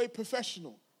cousin played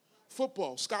professional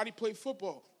football. Scotty played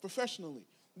football professionally.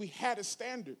 We had a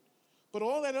standard. But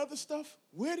all that other stuff,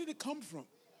 where did it come from?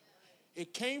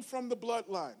 It came from the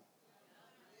bloodline.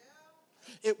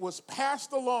 It was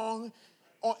passed along,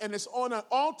 and it's on an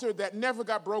altar that never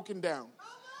got broken down.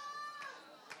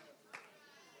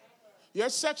 Your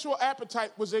sexual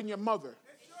appetite was in your mother.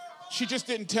 She just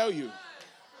didn't tell you.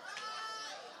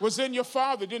 Was in your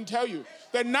father, didn't tell you.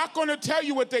 They're not going to tell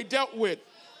you what they dealt with,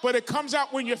 but it comes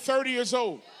out when you're 30 years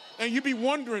old, and you be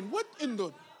wondering, what in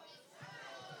the...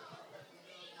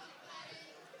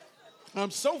 I'm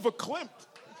so verklempt.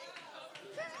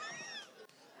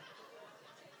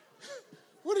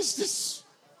 What is this?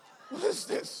 What is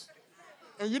this?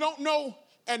 And you don't know,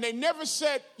 and they never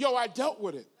said, yo, I dealt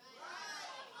with it.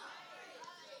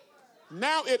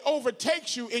 Now it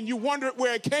overtakes you and you wonder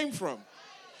where it came from.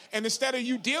 And instead of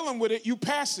you dealing with it, you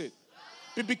pass it.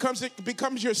 It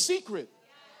becomes your secret.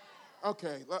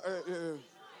 Okay.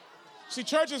 See,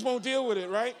 churches won't deal with it,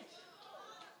 right?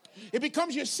 It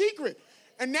becomes your secret.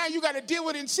 And now you got to deal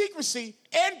with it in secrecy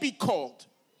and be called.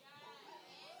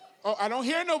 Oh, I don't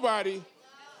hear nobody.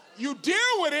 You deal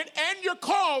with it and you're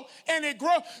called and it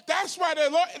grows. That's why the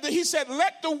Lord, he said,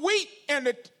 let the wheat and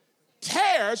the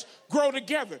tares grow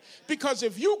together. Because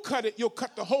if you cut it, you'll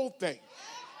cut the whole thing.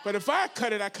 But if I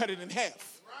cut it in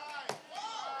half.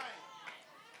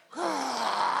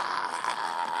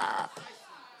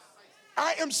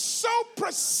 I am so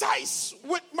precise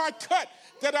with my cut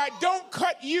that I don't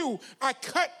cut you. I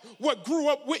cut what grew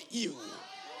up with you.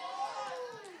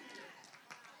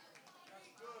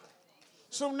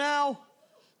 So now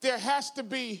there has to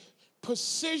be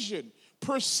precision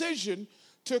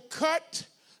to cut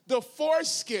the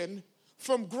foreskin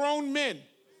from grown men.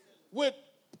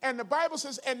 And the Bible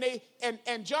says,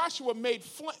 and Joshua made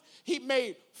flint. He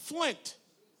made flint.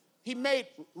 He made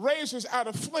razors out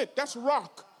of flint. That's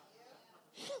rock.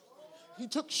 He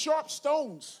took sharp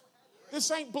stones. This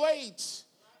ain't blades.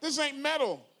 This ain't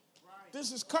metal.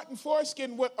 This is cutting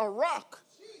foreskin with a rock.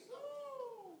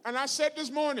 And I said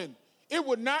this morning, it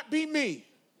would not be me.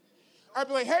 I'd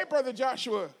be like, hey, Brother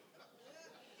Joshua,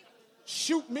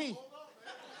 shoot me.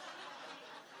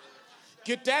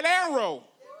 Get that arrow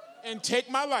and take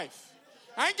my life.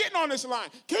 I ain't getting on this line.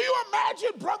 Can you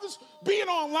imagine brothers being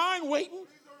online waiting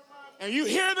and you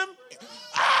hear them?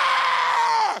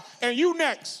 Ah! And you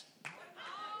next.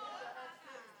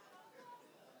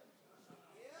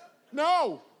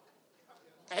 No.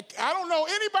 I don't know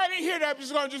anybody here that's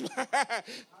just going to just,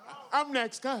 I'm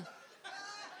next, God.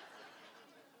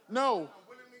 No.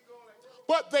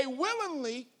 But they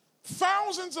willingly,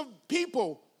 thousands of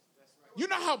people, you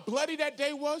know how bloody that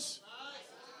day was?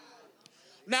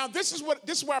 Now, this is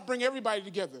where I bring everybody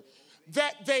together.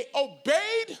 That they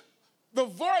obeyed the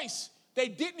voice. They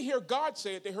didn't hear God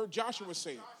say it. They heard Joshua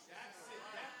say it.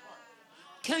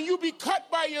 Can you be cut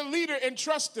by your leader and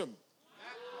trust him?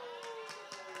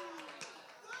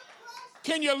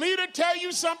 Can your leader tell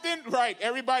you something? Right,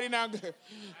 everybody now,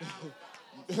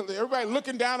 everybody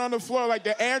looking down on the floor like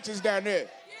the answer's down there.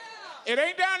 It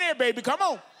ain't down there, baby, come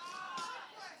on.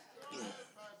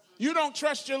 You don't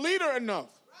trust your leader enough.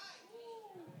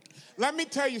 Let me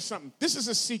tell you something. This is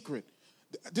a secret.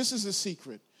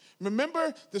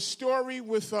 Remember the story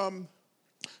with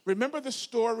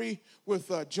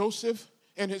Joseph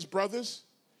and his brothers?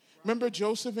 Remember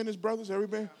Joseph and his brothers,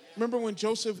 everybody? Remember when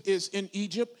Joseph is in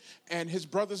Egypt and his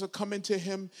brothers are coming to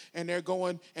him and they're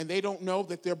going, and they don't know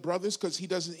that they're brothers because he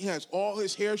has all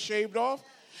his hair shaved off.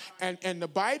 And the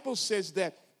Bible says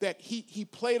that he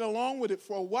played along with it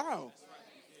for a while.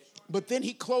 But then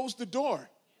he closed the door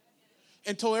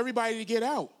and told everybody to get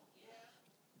out.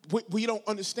 We don't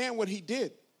understand what he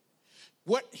did.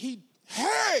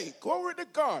 Hey, glory to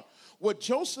God. What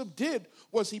Joseph did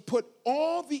was he put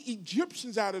all the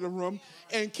Egyptians out of the room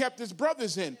and kept his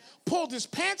brothers in, pulled his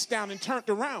pants down and turned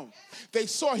around. They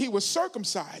saw he was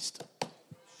circumcised.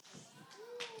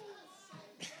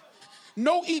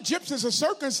 No Egyptians are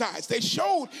circumcised.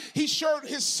 He showed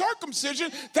his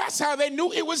circumcision. That's how they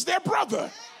knew it was their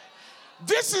brother.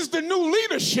 This is the new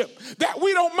leadership that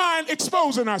we don't mind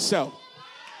exposing ourselves.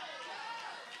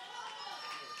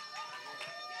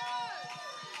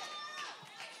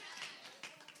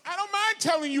 I don't mind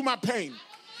telling you my pain.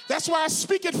 That's why I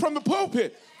speak it from the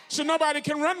pulpit so nobody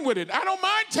can run with it. I don't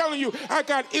mind telling you I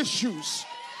got issues.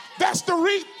 That's the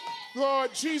reason.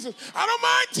 Lord Jesus, I don't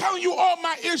mind telling you all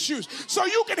my issues so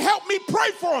you can help me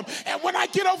pray for them. And when I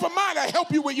get over mine, I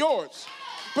help you with yours.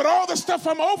 But all the stuff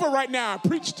I'm over right now, I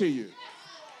preach to you.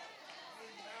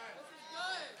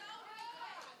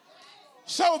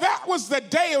 So that was the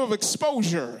day of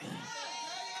exposure.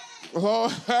 Oh,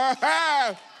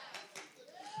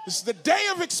 this is the day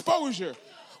of exposure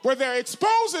where they're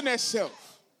exposing themselves.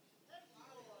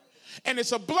 And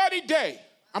it's a bloody day.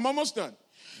 I'm almost done.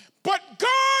 But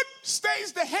God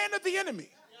stays the hand of the enemy.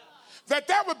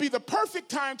 That would be the perfect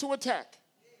time to attack.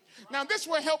 Now, this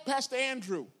will help Pastor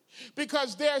Andrew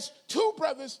because there's two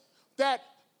brothers that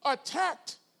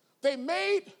attacked. They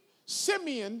made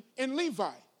Simeon and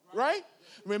Levi, right?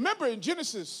 Remember in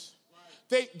Genesis,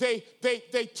 they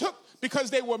took,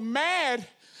 because they were mad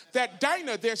that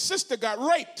Dinah, their sister, got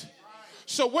raped.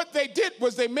 So what they did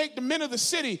was they made the men of the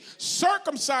city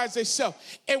circumcise themselves.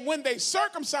 And when they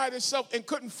circumcised themselves and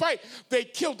couldn't fight, they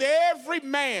killed every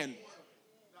man.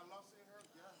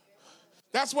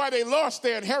 That's why they lost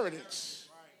their inheritance.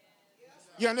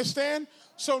 You understand?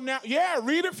 So now,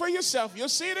 read it for yourself. You'll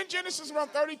see it in Genesis around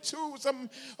 32.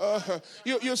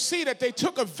 You'll see that they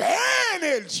took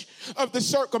advantage of the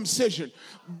circumcision.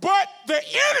 But the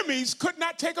enemies could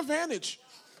not take advantage.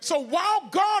 So while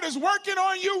God is working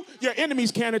on you, your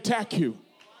enemies can't attack you.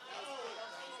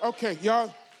 Okay,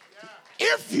 y'all.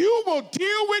 If you will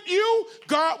deal with you,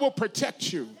 God will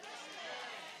protect you.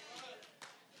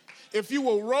 If you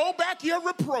will roll back your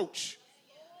reproach.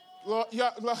 Let me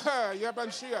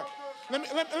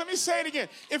say it again.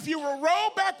 If you will roll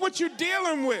back what you're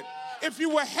dealing with, if you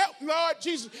will help, Lord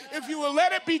Jesus, if you will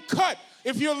let it be cut,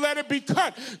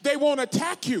 they won't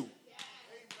attack you.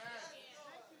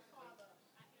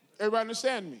 Everybody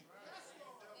understand me?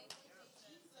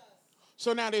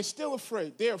 So now they're still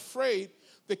afraid. They're afraid.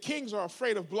 The kings are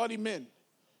afraid of bloody men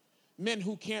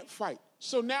who can't fight.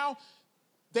 So now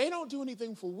they don't do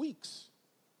anything for weeks,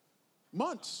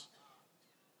 months.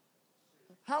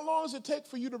 How long does it take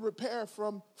for you to repair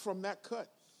from that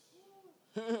cut?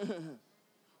 They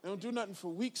don't do nothing for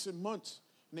weeks and months,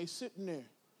 and they sitting there.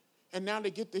 And now they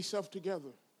get themselves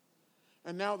together,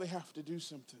 and now they have to do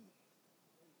something.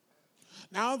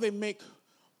 Now they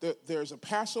there's a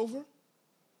Passover.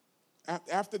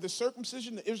 After the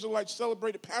circumcision, the Israelites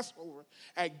celebrated Passover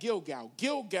at Gilgal.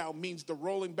 Gilgal means the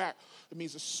rolling back. It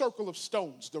means a circle of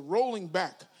stones, the rolling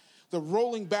back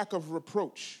of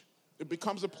reproach. It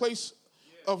becomes a place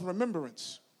of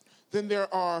remembrance. Then there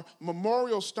are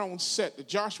memorial stones set that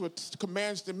Joshua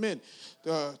commands the men,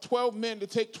 the 12 men to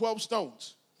take 12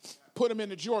 stones, put them in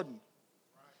the Jordan.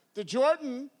 The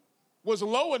Jordan was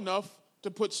low enough to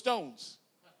put stones,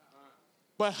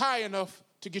 but high enough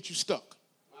to get you stuck.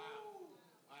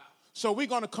 So we're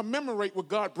going to commemorate what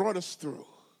God brought us through.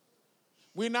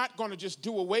 We're not going to just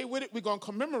do away with it. We're going to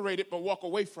commemorate it, but walk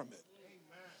away from it.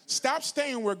 Stop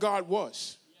staying where God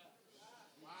was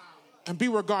and be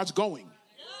where God's going.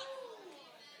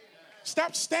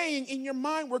 Stop staying in your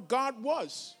mind where God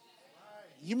was.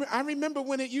 I remember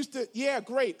when it used to,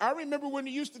 great. I remember when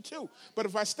it used to too. But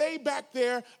if I stay back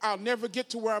there, I'll never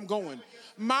get to where I'm going.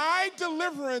 My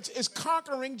deliverance is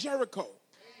conquering Jericho.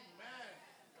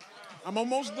 I'm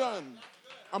almost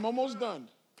done.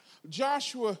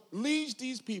 Joshua leads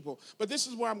these people. But this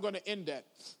is where I'm going to end at.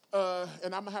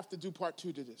 And I'm going to have to do part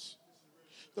 2 to this.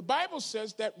 The Bible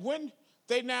says that when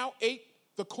they now ate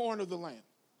the corn of the land,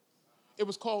 it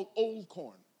was called old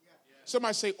corn.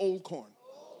 Somebody say old corn.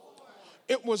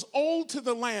 It was old to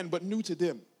the land, but new to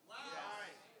them.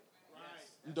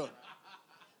 I'm done.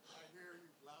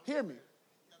 Hear me.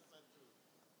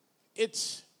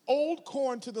 It's old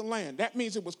corn to the land. That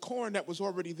means it was corn that was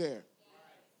already there.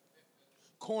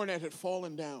 Corn that had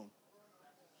fallen down.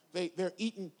 They're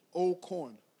eating old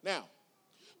corn. Now,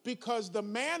 because the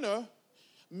manna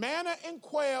and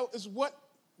quail is what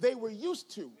they were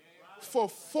used to for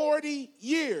 40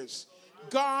 years.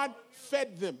 God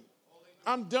fed them.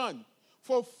 I'm done.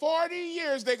 For 40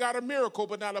 years, they got a miracle,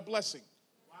 but not a blessing.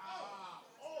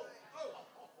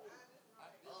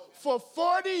 For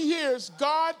 40 years,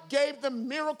 God gave them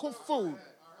miracle food,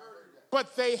 but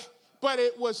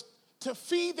it was to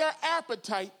feed their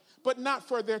appetite, but not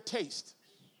for their taste.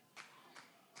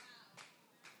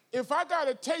 If I got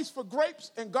a taste for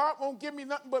grapes and God won't give me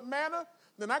nothing but manna,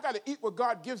 then I got to eat what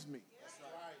God gives me.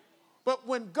 But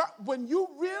when you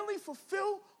really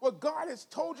fulfill what God has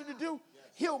told you to do,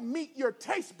 he'll meet your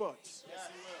taste buds.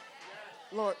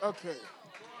 Lord, okay.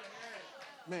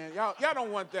 Man, y'all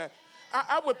don't want that.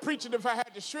 I would preach it if I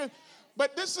had the strength.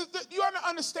 But you ought to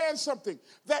understand something.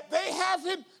 That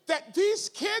these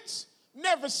kids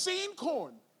never seen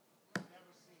corn.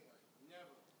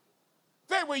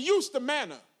 They were used to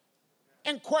manna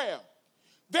and quail.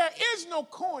 There is no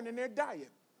corn in their diet.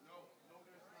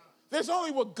 There's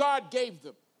only what God gave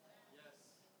them.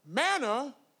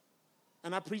 Manna,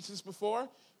 and I preached this before,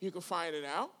 you can find it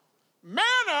out.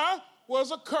 Manna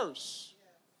was a curse.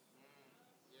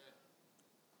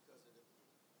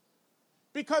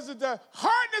 Because of the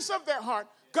hardness of their heart,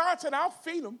 God said, I'll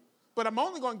feed them, but I'm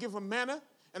only going to give them manna,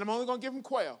 and I'm only going to give them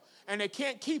quail. And they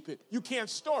can't keep it. You can't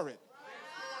store it.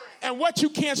 And what you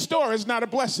can't store is not a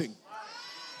blessing.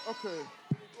 Okay.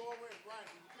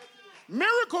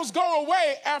 Miracles go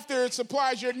away after it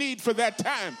supplies your need for that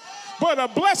time. But a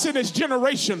blessing is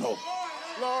generational.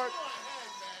 Lord,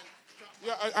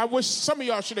 yeah, I wish some of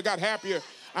y'all should have got happier.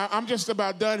 I'm just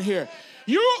about done here.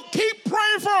 You keep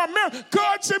praying for a miracle.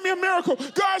 God, send me a miracle.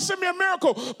 God, send me a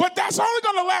miracle. But that's only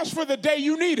going to last for the day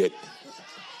you need it.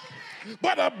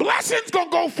 But a blessing's going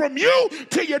to go from you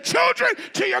to your children,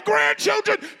 to your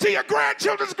grandchildren, to your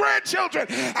grandchildren's grandchildren.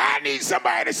 I need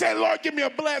somebody to say, Lord, give me a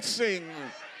blessing.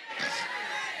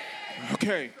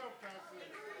 Okay.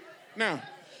 Now,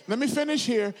 let me finish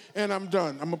here, and I'm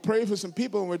done. I'm going to pray for some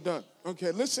people, and we're done.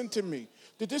 Okay, listen to me.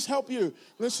 Did this help you?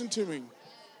 Listen to me.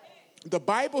 The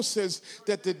Bible says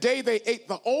that the day they ate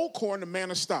the old corn, the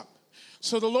manna stopped.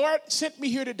 So the Lord sent me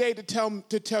here today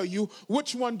to tell you,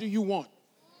 which one do you want?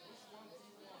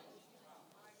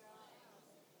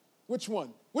 Which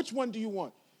one? Which one do you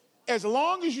want? As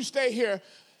long as you stay here,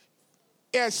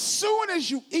 as soon as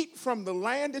you eat from the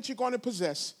land that you're going to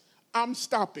possess, I'm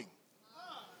stopping.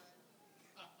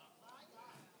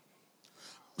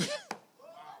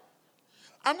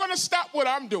 I'm going to stop what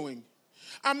I'm doing.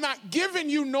 I'm not giving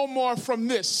you no more from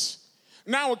this.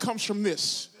 Now it comes from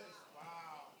this.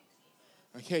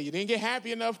 Okay, you didn't get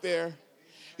happy enough there.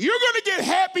 You're going to get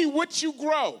happy what you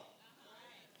grow,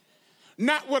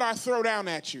 not what I throw down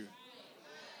at you.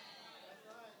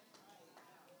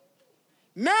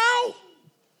 Now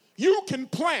you can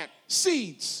plant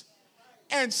seeds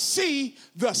and see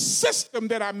the system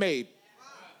that I made.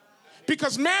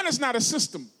 Because man is not a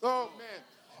system. Oh,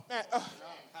 man.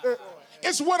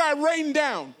 It's what I rained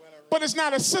down, but it's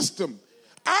not a system.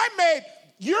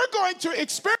 You're going to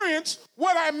experience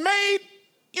what I made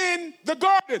in the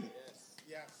garden.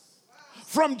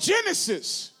 From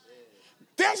Genesis.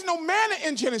 There's no manna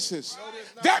in Genesis.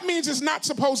 That means it's not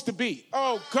supposed to be.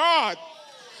 Oh, God.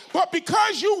 But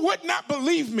because you would not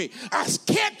believe me, I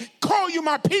can't call you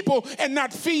my people and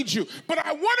not feed you. But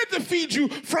I wanted to feed you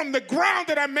from the ground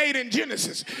that I made in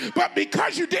Genesis. But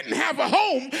because you didn't have a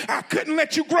home, I couldn't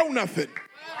let you grow nothing.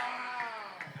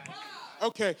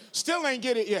 Okay, still ain't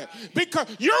get it yet. Because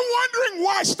you're wondering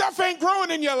why stuff ain't growing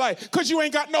in your life. Because you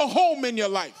ain't got no home in your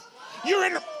life. You're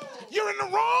in the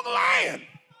wrong land.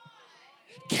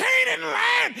 Canaan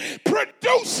land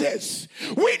produces.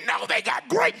 We know they got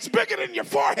grapes bigger than your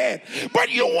forehead, but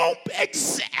you won't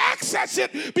access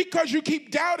it because you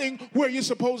keep doubting where you're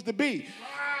supposed to be.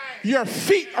 Your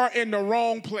feet are in the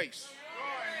wrong place.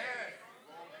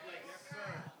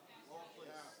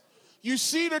 You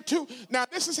see the two. Now,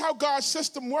 this is how God's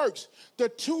system works. The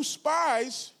two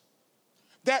spies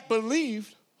that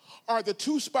believed are the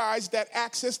two spies that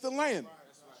accessed the land.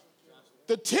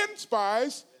 The 10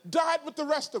 spies died with the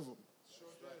rest of them.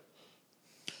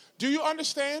 Do you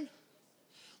understand?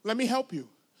 Let me help you.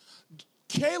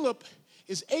 Caleb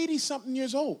is 80-something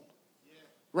years old,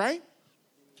 right?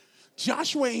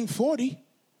 Joshua ain't 40.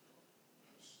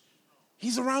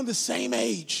 He's around the same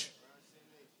age.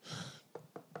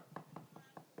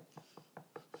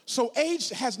 So age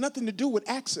has nothing to do with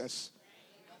access.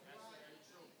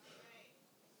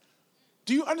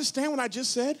 Do you understand what I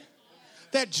just said?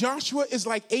 that Joshua is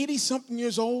like 80-something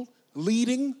years old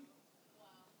leading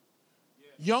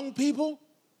young people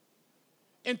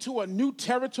into a new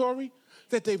territory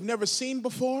that they've never seen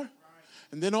before?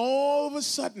 And then all of a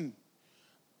sudden,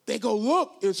 they go,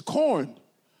 look, it's corn.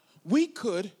 We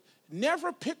could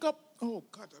never pick up, oh,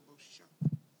 God.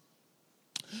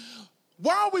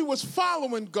 While we was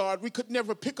following God, we could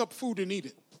never pick up food and eat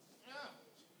it.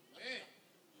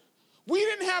 We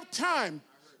didn't have time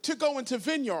to go into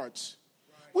vineyards.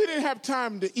 We didn't have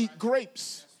time to eat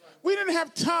grapes. We didn't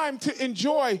have time to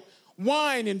enjoy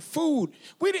wine and food.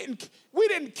 We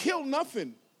didn't kill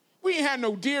nothing. We ain't had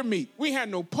no deer meat. We had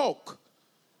no pork.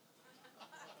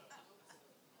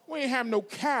 We didn't have no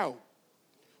cow.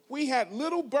 We had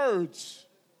little birds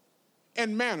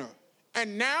and manna.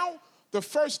 And now, the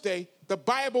first day, the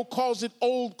Bible calls it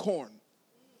old corn,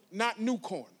 not new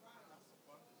corn.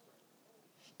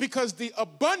 Because the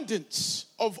abundance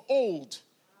of old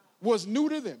was new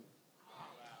to them.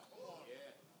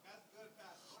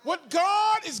 What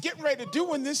God is getting ready to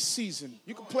do in this season,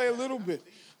 you can play a little bit.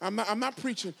 I'm not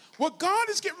preaching. What God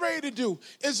is getting ready to do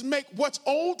is make what's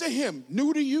old to him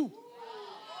new to you.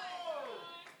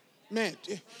 Man,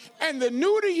 and the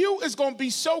new to you is going to be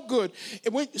so good.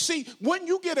 When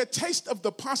you get a taste of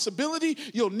the possibility,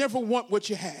 you'll never want what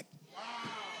you had.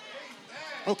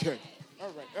 Okay,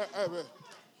 all right.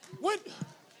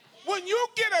 When you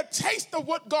get a taste of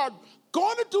what God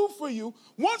going to do for you,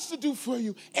 wants to do for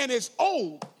you, and it's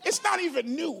old, it's not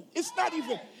even new. It's not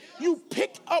even, you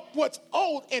pick up what's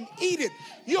old and eat it.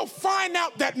 You'll find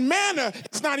out that manna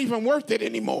is not even worth it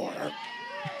anymore.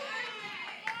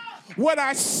 What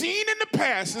I've seen in the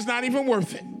past is not even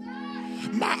worth it.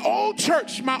 My old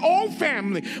church, my old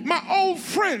family, my old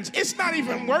friends, it's not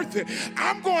even worth it.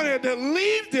 I'm going to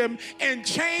leave them and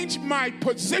change my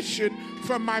position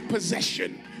from my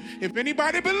possession. If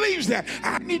anybody believes that,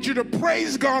 I need you to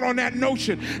praise God on that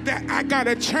notion that I got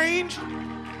to change.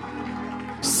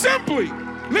 Simply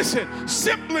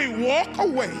walk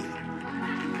away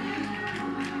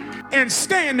and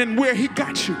stand in where he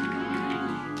got you.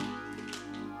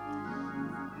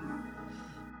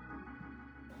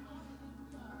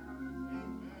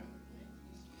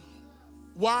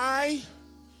 Why?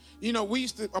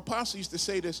 Apostle used to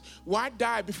say this. Why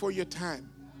die before your time?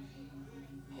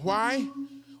 Why?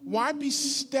 Why be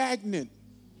stagnant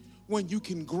when you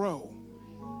can grow?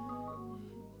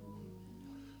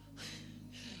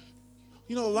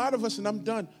 A lot of us, and I'm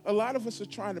done, a lot of us are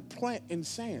trying to plant in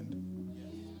sand.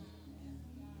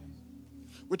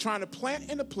 We're trying to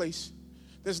plant in a place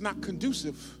that's not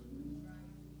conducive.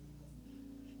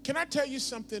 Can I tell you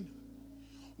something?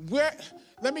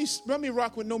 Let me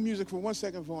rock with no music for 1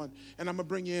 second, Vaughn, and I'm going to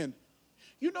bring you in.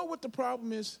 You know what the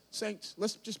problem is, saints?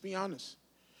 Let's just be honest.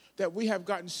 That we have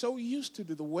gotten so used to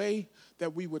the way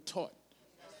that we were taught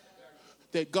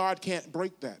that God can't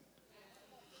break that.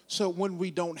 So when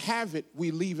we don't have it,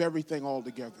 we leave everything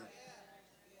altogether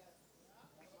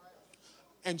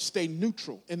and stay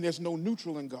neutral, and there's no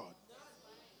neutral in God.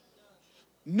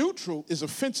 Neutral is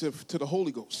offensive to the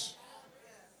Holy Ghost.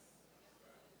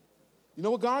 You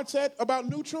know what God said about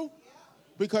neutral?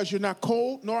 Because you're not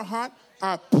cold nor hot,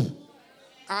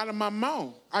 out of my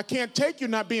mouth. I can't take you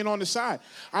not being on the side.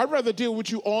 I'd rather deal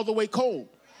with you all the way cold.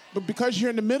 But because you're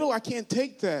in the middle, I can't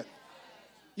take that.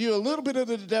 You're a little bit of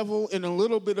the devil and a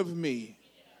little bit of me.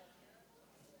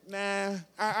 Nah.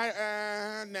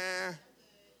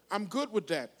 I'm good with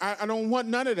that. I don't want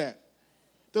none of that.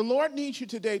 The Lord needs you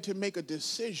today to make a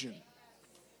decision.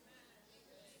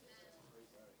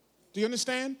 Do you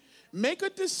understand? Make a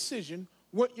decision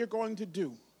what you're going to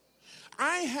do.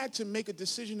 I had to make a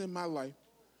decision in my life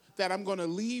that I'm going to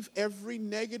leave every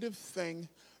negative thing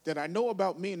that I know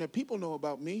about me and that people know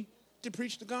about me to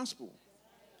preach the gospel.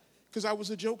 Because I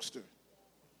was a jokester.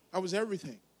 I was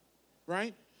everything,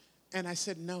 right? And I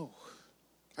said no.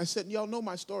 I said, y'all know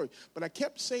my story. But I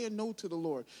kept saying no to the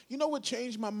Lord. You know what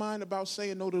changed my mind about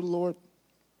saying no to the Lord?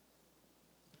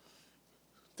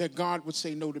 That God would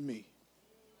say no to me.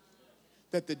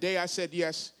 That the day I said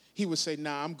yes, he would say,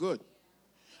 nah, I'm good.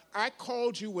 I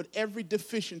called you with every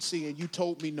deficiency and you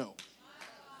told me no.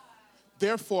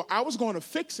 Therefore, I was going to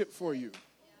fix it for you.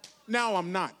 Now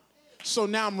I'm not. So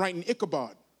now I'm writing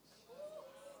Ichabod.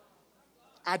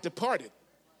 I departed.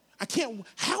 I can't.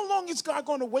 How long is God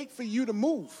going to wait for you to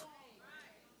move?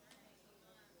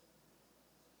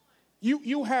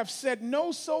 You have said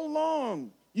no so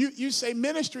long. You say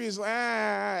ministry is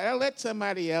I'll let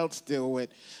somebody else do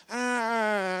it.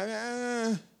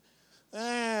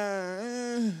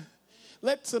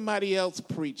 Let somebody else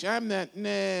preach. I'm not.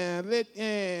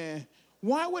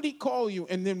 Why would he call you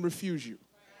and then refuse you?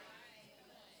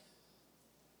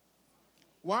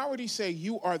 Why would he say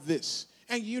you are this?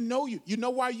 And you know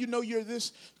why you know you're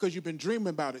this? Because you've been dreaming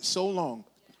about it so long.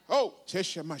 Oh,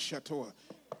 Tesha Mashatoa.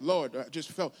 Lord, I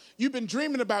just felt. You've been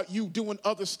dreaming about you doing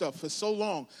other stuff for so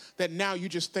long that now you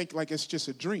just think like it's just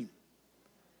a dream.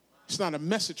 It's not a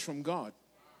message from God.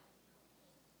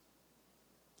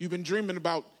 You've been dreaming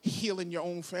about healing your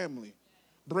own family,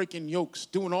 breaking yokes,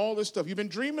 doing all this stuff. You've been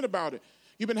dreaming about it.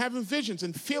 You've been having visions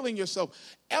and feeling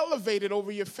yourself elevated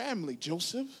over your family,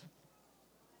 Joseph.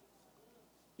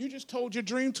 You just told your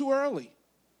dream too early.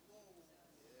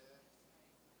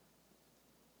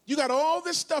 You got all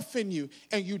this stuff in you,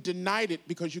 and you denied it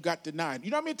because you got denied.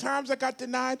 You know how many times I got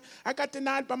denied? I got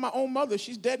denied by my own mother.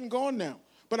 She's dead and gone now.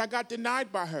 But I got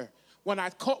denied by her.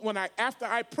 After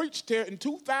I preached here in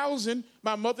 2000,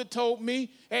 my mother told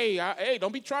me, hey,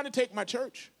 don't be trying to take my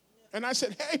church. And I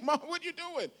said, hey, Mom, what are you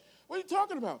doing? What are you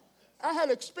talking about? I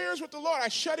had experience with the Lord. I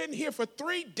shut in here for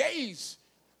 3 days.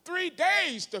 3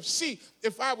 days to see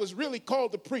if I was really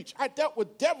called to preach. I dealt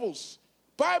with devils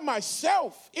by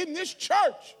myself in this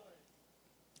church.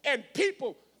 And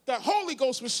people, the Holy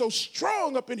Ghost was so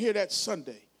strong up in here that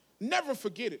Sunday. Never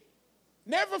forget it.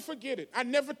 Never forget it. I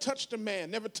never touched a man,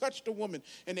 never touched a woman.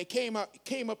 And they came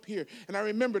up here. And I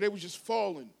remember they were just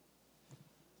falling.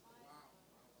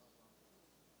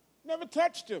 Never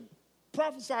touched him.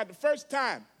 Prophesied the first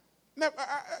time. Never,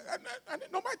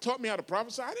 nobody taught me how to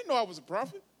prophesy. I didn't know I was a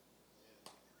prophet.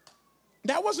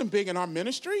 That wasn't big in our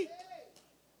ministry.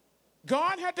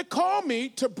 God had to call me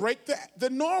to break the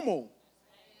normal.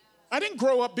 I didn't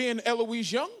grow up being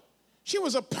Eloise Young. She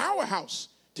was a powerhouse.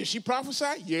 Did she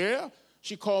prophesy? Yeah.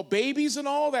 She called babies and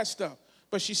all that stuff.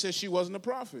 But she said she wasn't a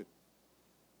prophet.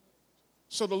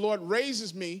 So the Lord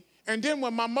raises me. And then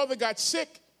when my mother got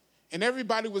sick and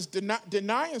everybody was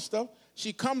denying stuff,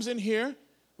 she comes in here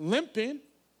limping.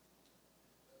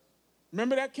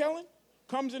 Remember that, Kellen?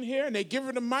 Comes in here and they give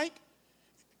her the mic.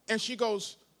 And she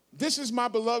goes, this is my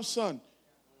beloved son,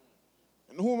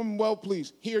 in whom I'm well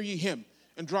pleased. Hear ye him.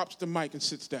 And drops the mic and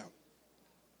sits down.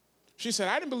 She said,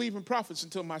 I didn't believe in prophets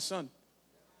until my son.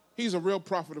 He's a real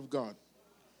prophet of God.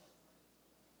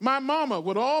 My mama,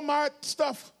 with all my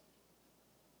stuff,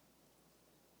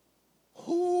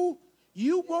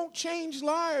 you won't change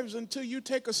lives until you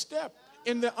take a step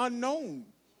in the unknown.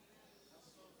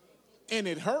 And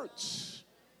it hurts.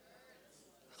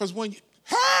 Because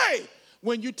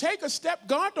when you take a step,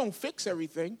 God don't fix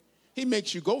everything. He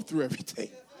makes you go through everything.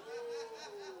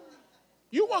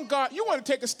 You want to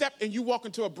take a step and you walk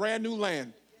into a brand new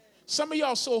land. Some of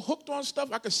y'all so hooked on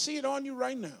stuff, I can see it on you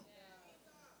right now.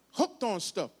 Hooked on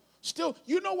stuff. Still,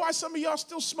 you know why some of y'all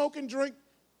still smoke and drink?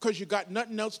 Because you got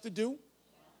nothing else to do.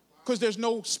 Because there's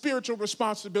no spiritual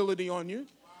responsibility on you.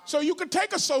 So you could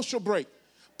take a social break.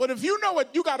 But if you know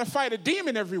what, you got to fight a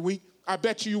demon every week, I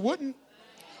bet you wouldn't.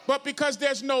 But because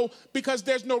there's no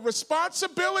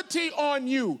responsibility on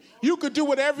you, you could do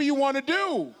whatever you want to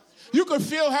do. You can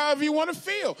feel however you want to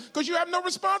feel because you have no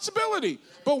responsibility.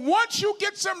 But once you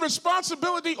get some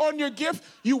responsibility on your gift,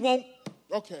 you won't.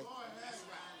 Okay.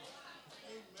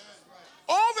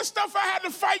 All the stuff I had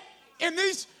to fight in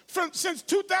these since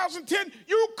 2010,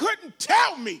 you couldn't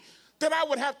tell me that I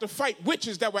would have to fight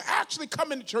witches that would actually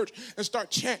come into church and start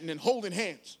chanting and holding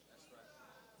hands.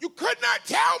 You could not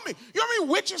tell me. You know how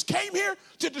many witches came here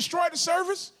to destroy the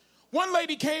service? One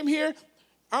lady came here.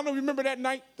 I don't know if you remember that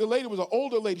night. The lady was an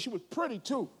older lady. She was pretty,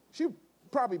 too. She was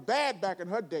probably bad back in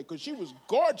her day because she was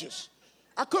gorgeous.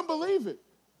 I couldn't believe it.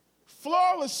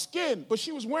 Flawless skin, but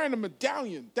she was wearing a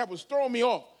medallion that was throwing me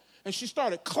off. And she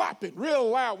started clapping real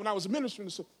loud when I was ministering.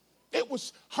 So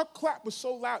her clap was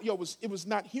so loud. It was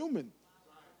not human.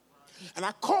 And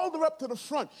I called her up to the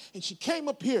front, and she came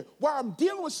up here while I'm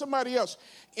dealing with somebody else.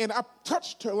 And I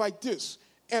touched her like this.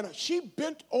 And she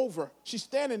bent over. She's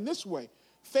standing this way,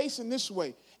 facing this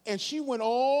way. And she went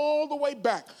all the way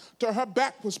back to her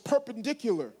back was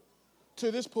perpendicular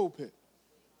to this pulpit.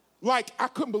 Like, I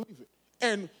couldn't believe it.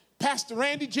 And Pastor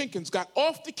Randy Jenkins got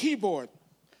off the keyboard,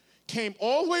 came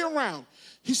all the way around.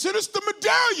 He said, it's the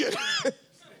medallion.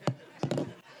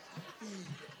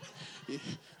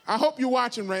 I hope you're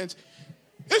watching, Rance.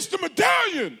 It's the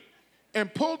medallion.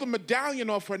 And pulled the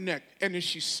medallion off her neck. And then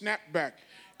she snapped back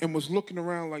and was looking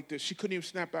around like this. She couldn't even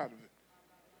snap out of it.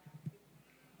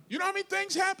 You know how many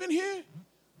things happen here?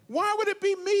 Why would it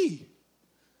be me?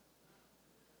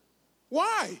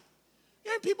 Why?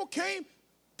 You know,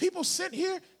 people sent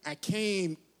here. I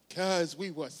came because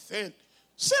we were sent.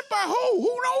 Sent by who?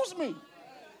 Who knows me?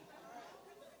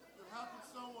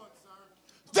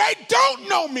 They don't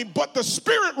know me, but the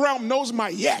spirit realm knows my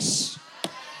yes.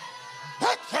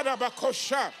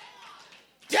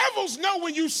 Devils know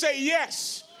when you say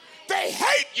yes. They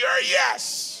hate your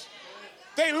yes.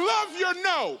 They love your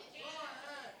no.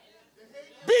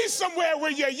 Be somewhere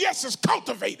where your yes is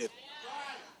cultivated,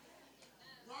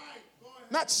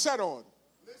 not set on.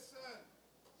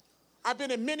 I've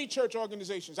been in many church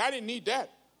organizations. I didn't need that.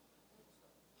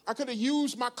 I could have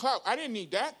used my clout. I didn't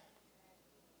need that.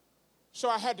 So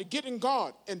I had to get in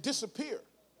God and disappear.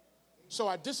 So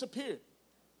I disappeared.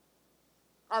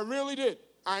 I really did.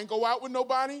 I ain't go out with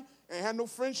nobody. I ain't had no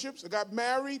friendships. I got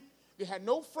married. I had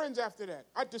no friends after that.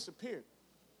 I disappeared.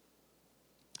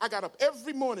 I got up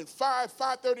every morning,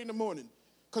 5:30 in the morning,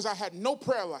 because I had no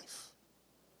prayer life.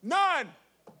 None.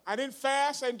 I didn't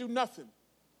fast. I didn't do nothing.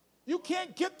 You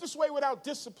can't get this way without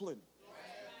discipline.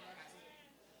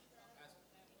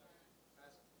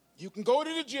 You can go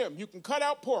to the gym. You can cut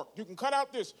out pork. You can cut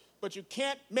out this. But you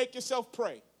can't make yourself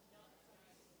pray.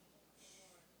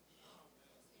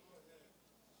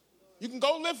 You can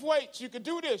go lift weights. You can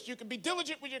do this. You can be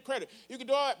diligent with your credit. You can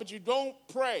do all that, but you don't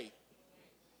pray.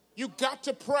 You got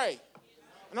to pray.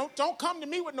 And don't come to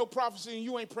me with no prophecy and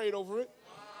you ain't prayed over it.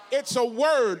 It's a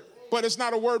word, but it's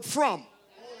not a word from.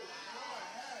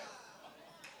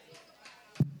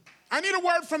 I need a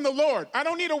word from the Lord. I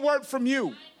don't need a word from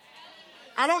you.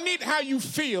 I don't need how you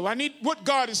feel. I need what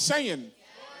God is saying.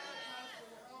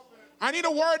 I need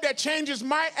a word that changes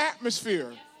my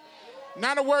atmosphere,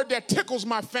 not a word that tickles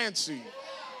my fancy.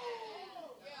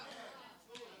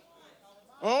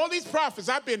 All these prophets,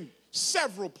 I've been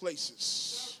several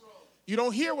places. You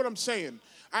don't hear what I'm saying.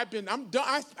 I've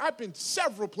been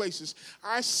several places.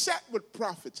 I sat with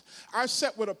prophets. I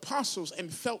sat with apostles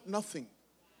and felt nothing.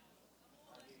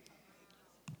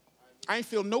 I ain't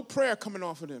feel no prayer coming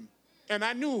off of them. And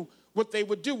I knew what they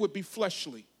would do would be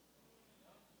fleshly.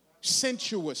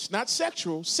 Sensuous. Not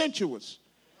sexual, sensuous.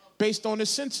 Based on the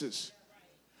senses.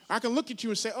 I can look at you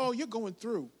and say, oh, you're going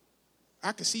through.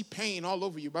 I can see pain all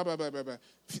over you. Blah, blah, blah, blah, blah.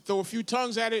 Throw a few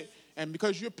tongues at it, and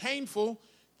because you're painful,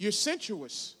 you're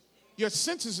sensuous. Your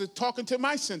senses are talking to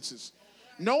my senses.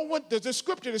 No one, there's a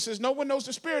scripture that says, no one knows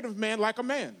the spirit of man like a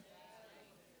man.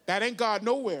 That ain't God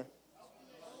nowhere.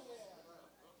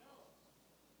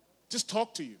 Just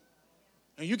talk to you.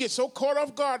 And you get so caught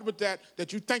off guard with that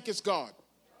you think it's God.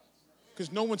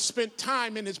 Because no one spent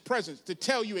time in his presence to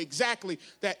tell you exactly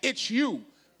that it's you.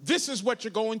 This is what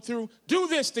you're going through. Do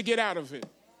this to get out of it.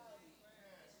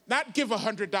 Not give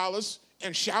 $100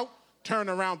 and shout, turn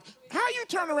around. How you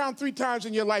turn around 3 times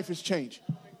and your life has changed?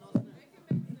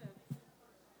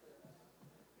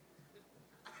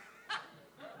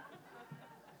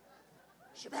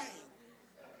 Shebang.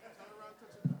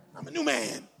 I'm a new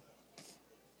man.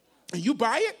 And you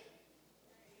buy it?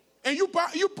 And you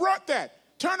brought that.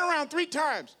 Turn around 3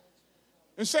 times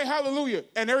and say hallelujah,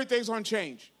 and everything's on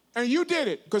change. And you did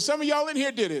it, because some of y'all in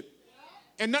here did it,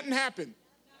 and nothing happened.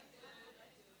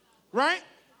 Right?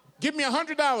 Give me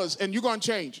 $100 and you're going to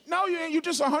change. No, you ain't. You're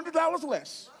just $100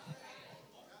 less.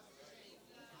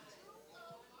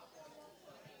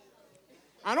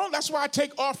 That's why I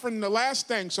take offering the last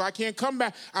thing, so I can't come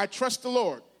back. I trust the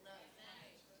Lord.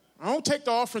 I don't take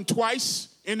the offering twice,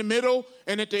 in the middle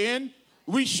and at the end.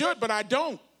 We should, but I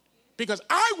don't. Because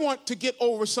I want to get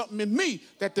over something in me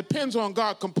that depends on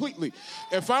God completely.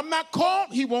 If I'm not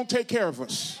called, he won't take care of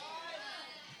us.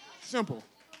 Simple.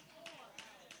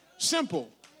 Simple.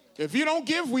 If you don't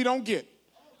give, we don't get.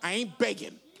 I ain't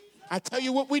begging. I tell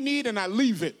you what we need and I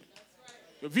leave it.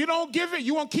 If you don't give it,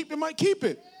 you want to keep it, might keep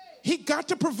it. He got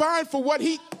to provide for what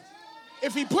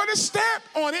if he put a stamp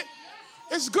on it,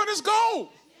 it's good as gold.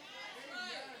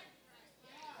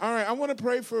 All right, I want to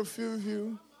pray for a few of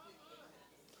you.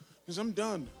 Because I'm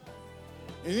done.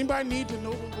 Anybody need to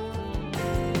know the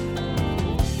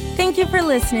Lord? Thank you for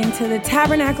listening to the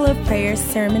Tabernacle of Prayer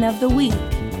Sermon of the Week.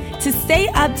 To stay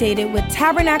updated with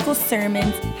Tabernacle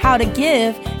sermons, how to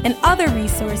give, and other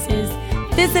resources,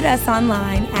 visit us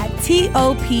online at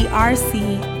toprc.org.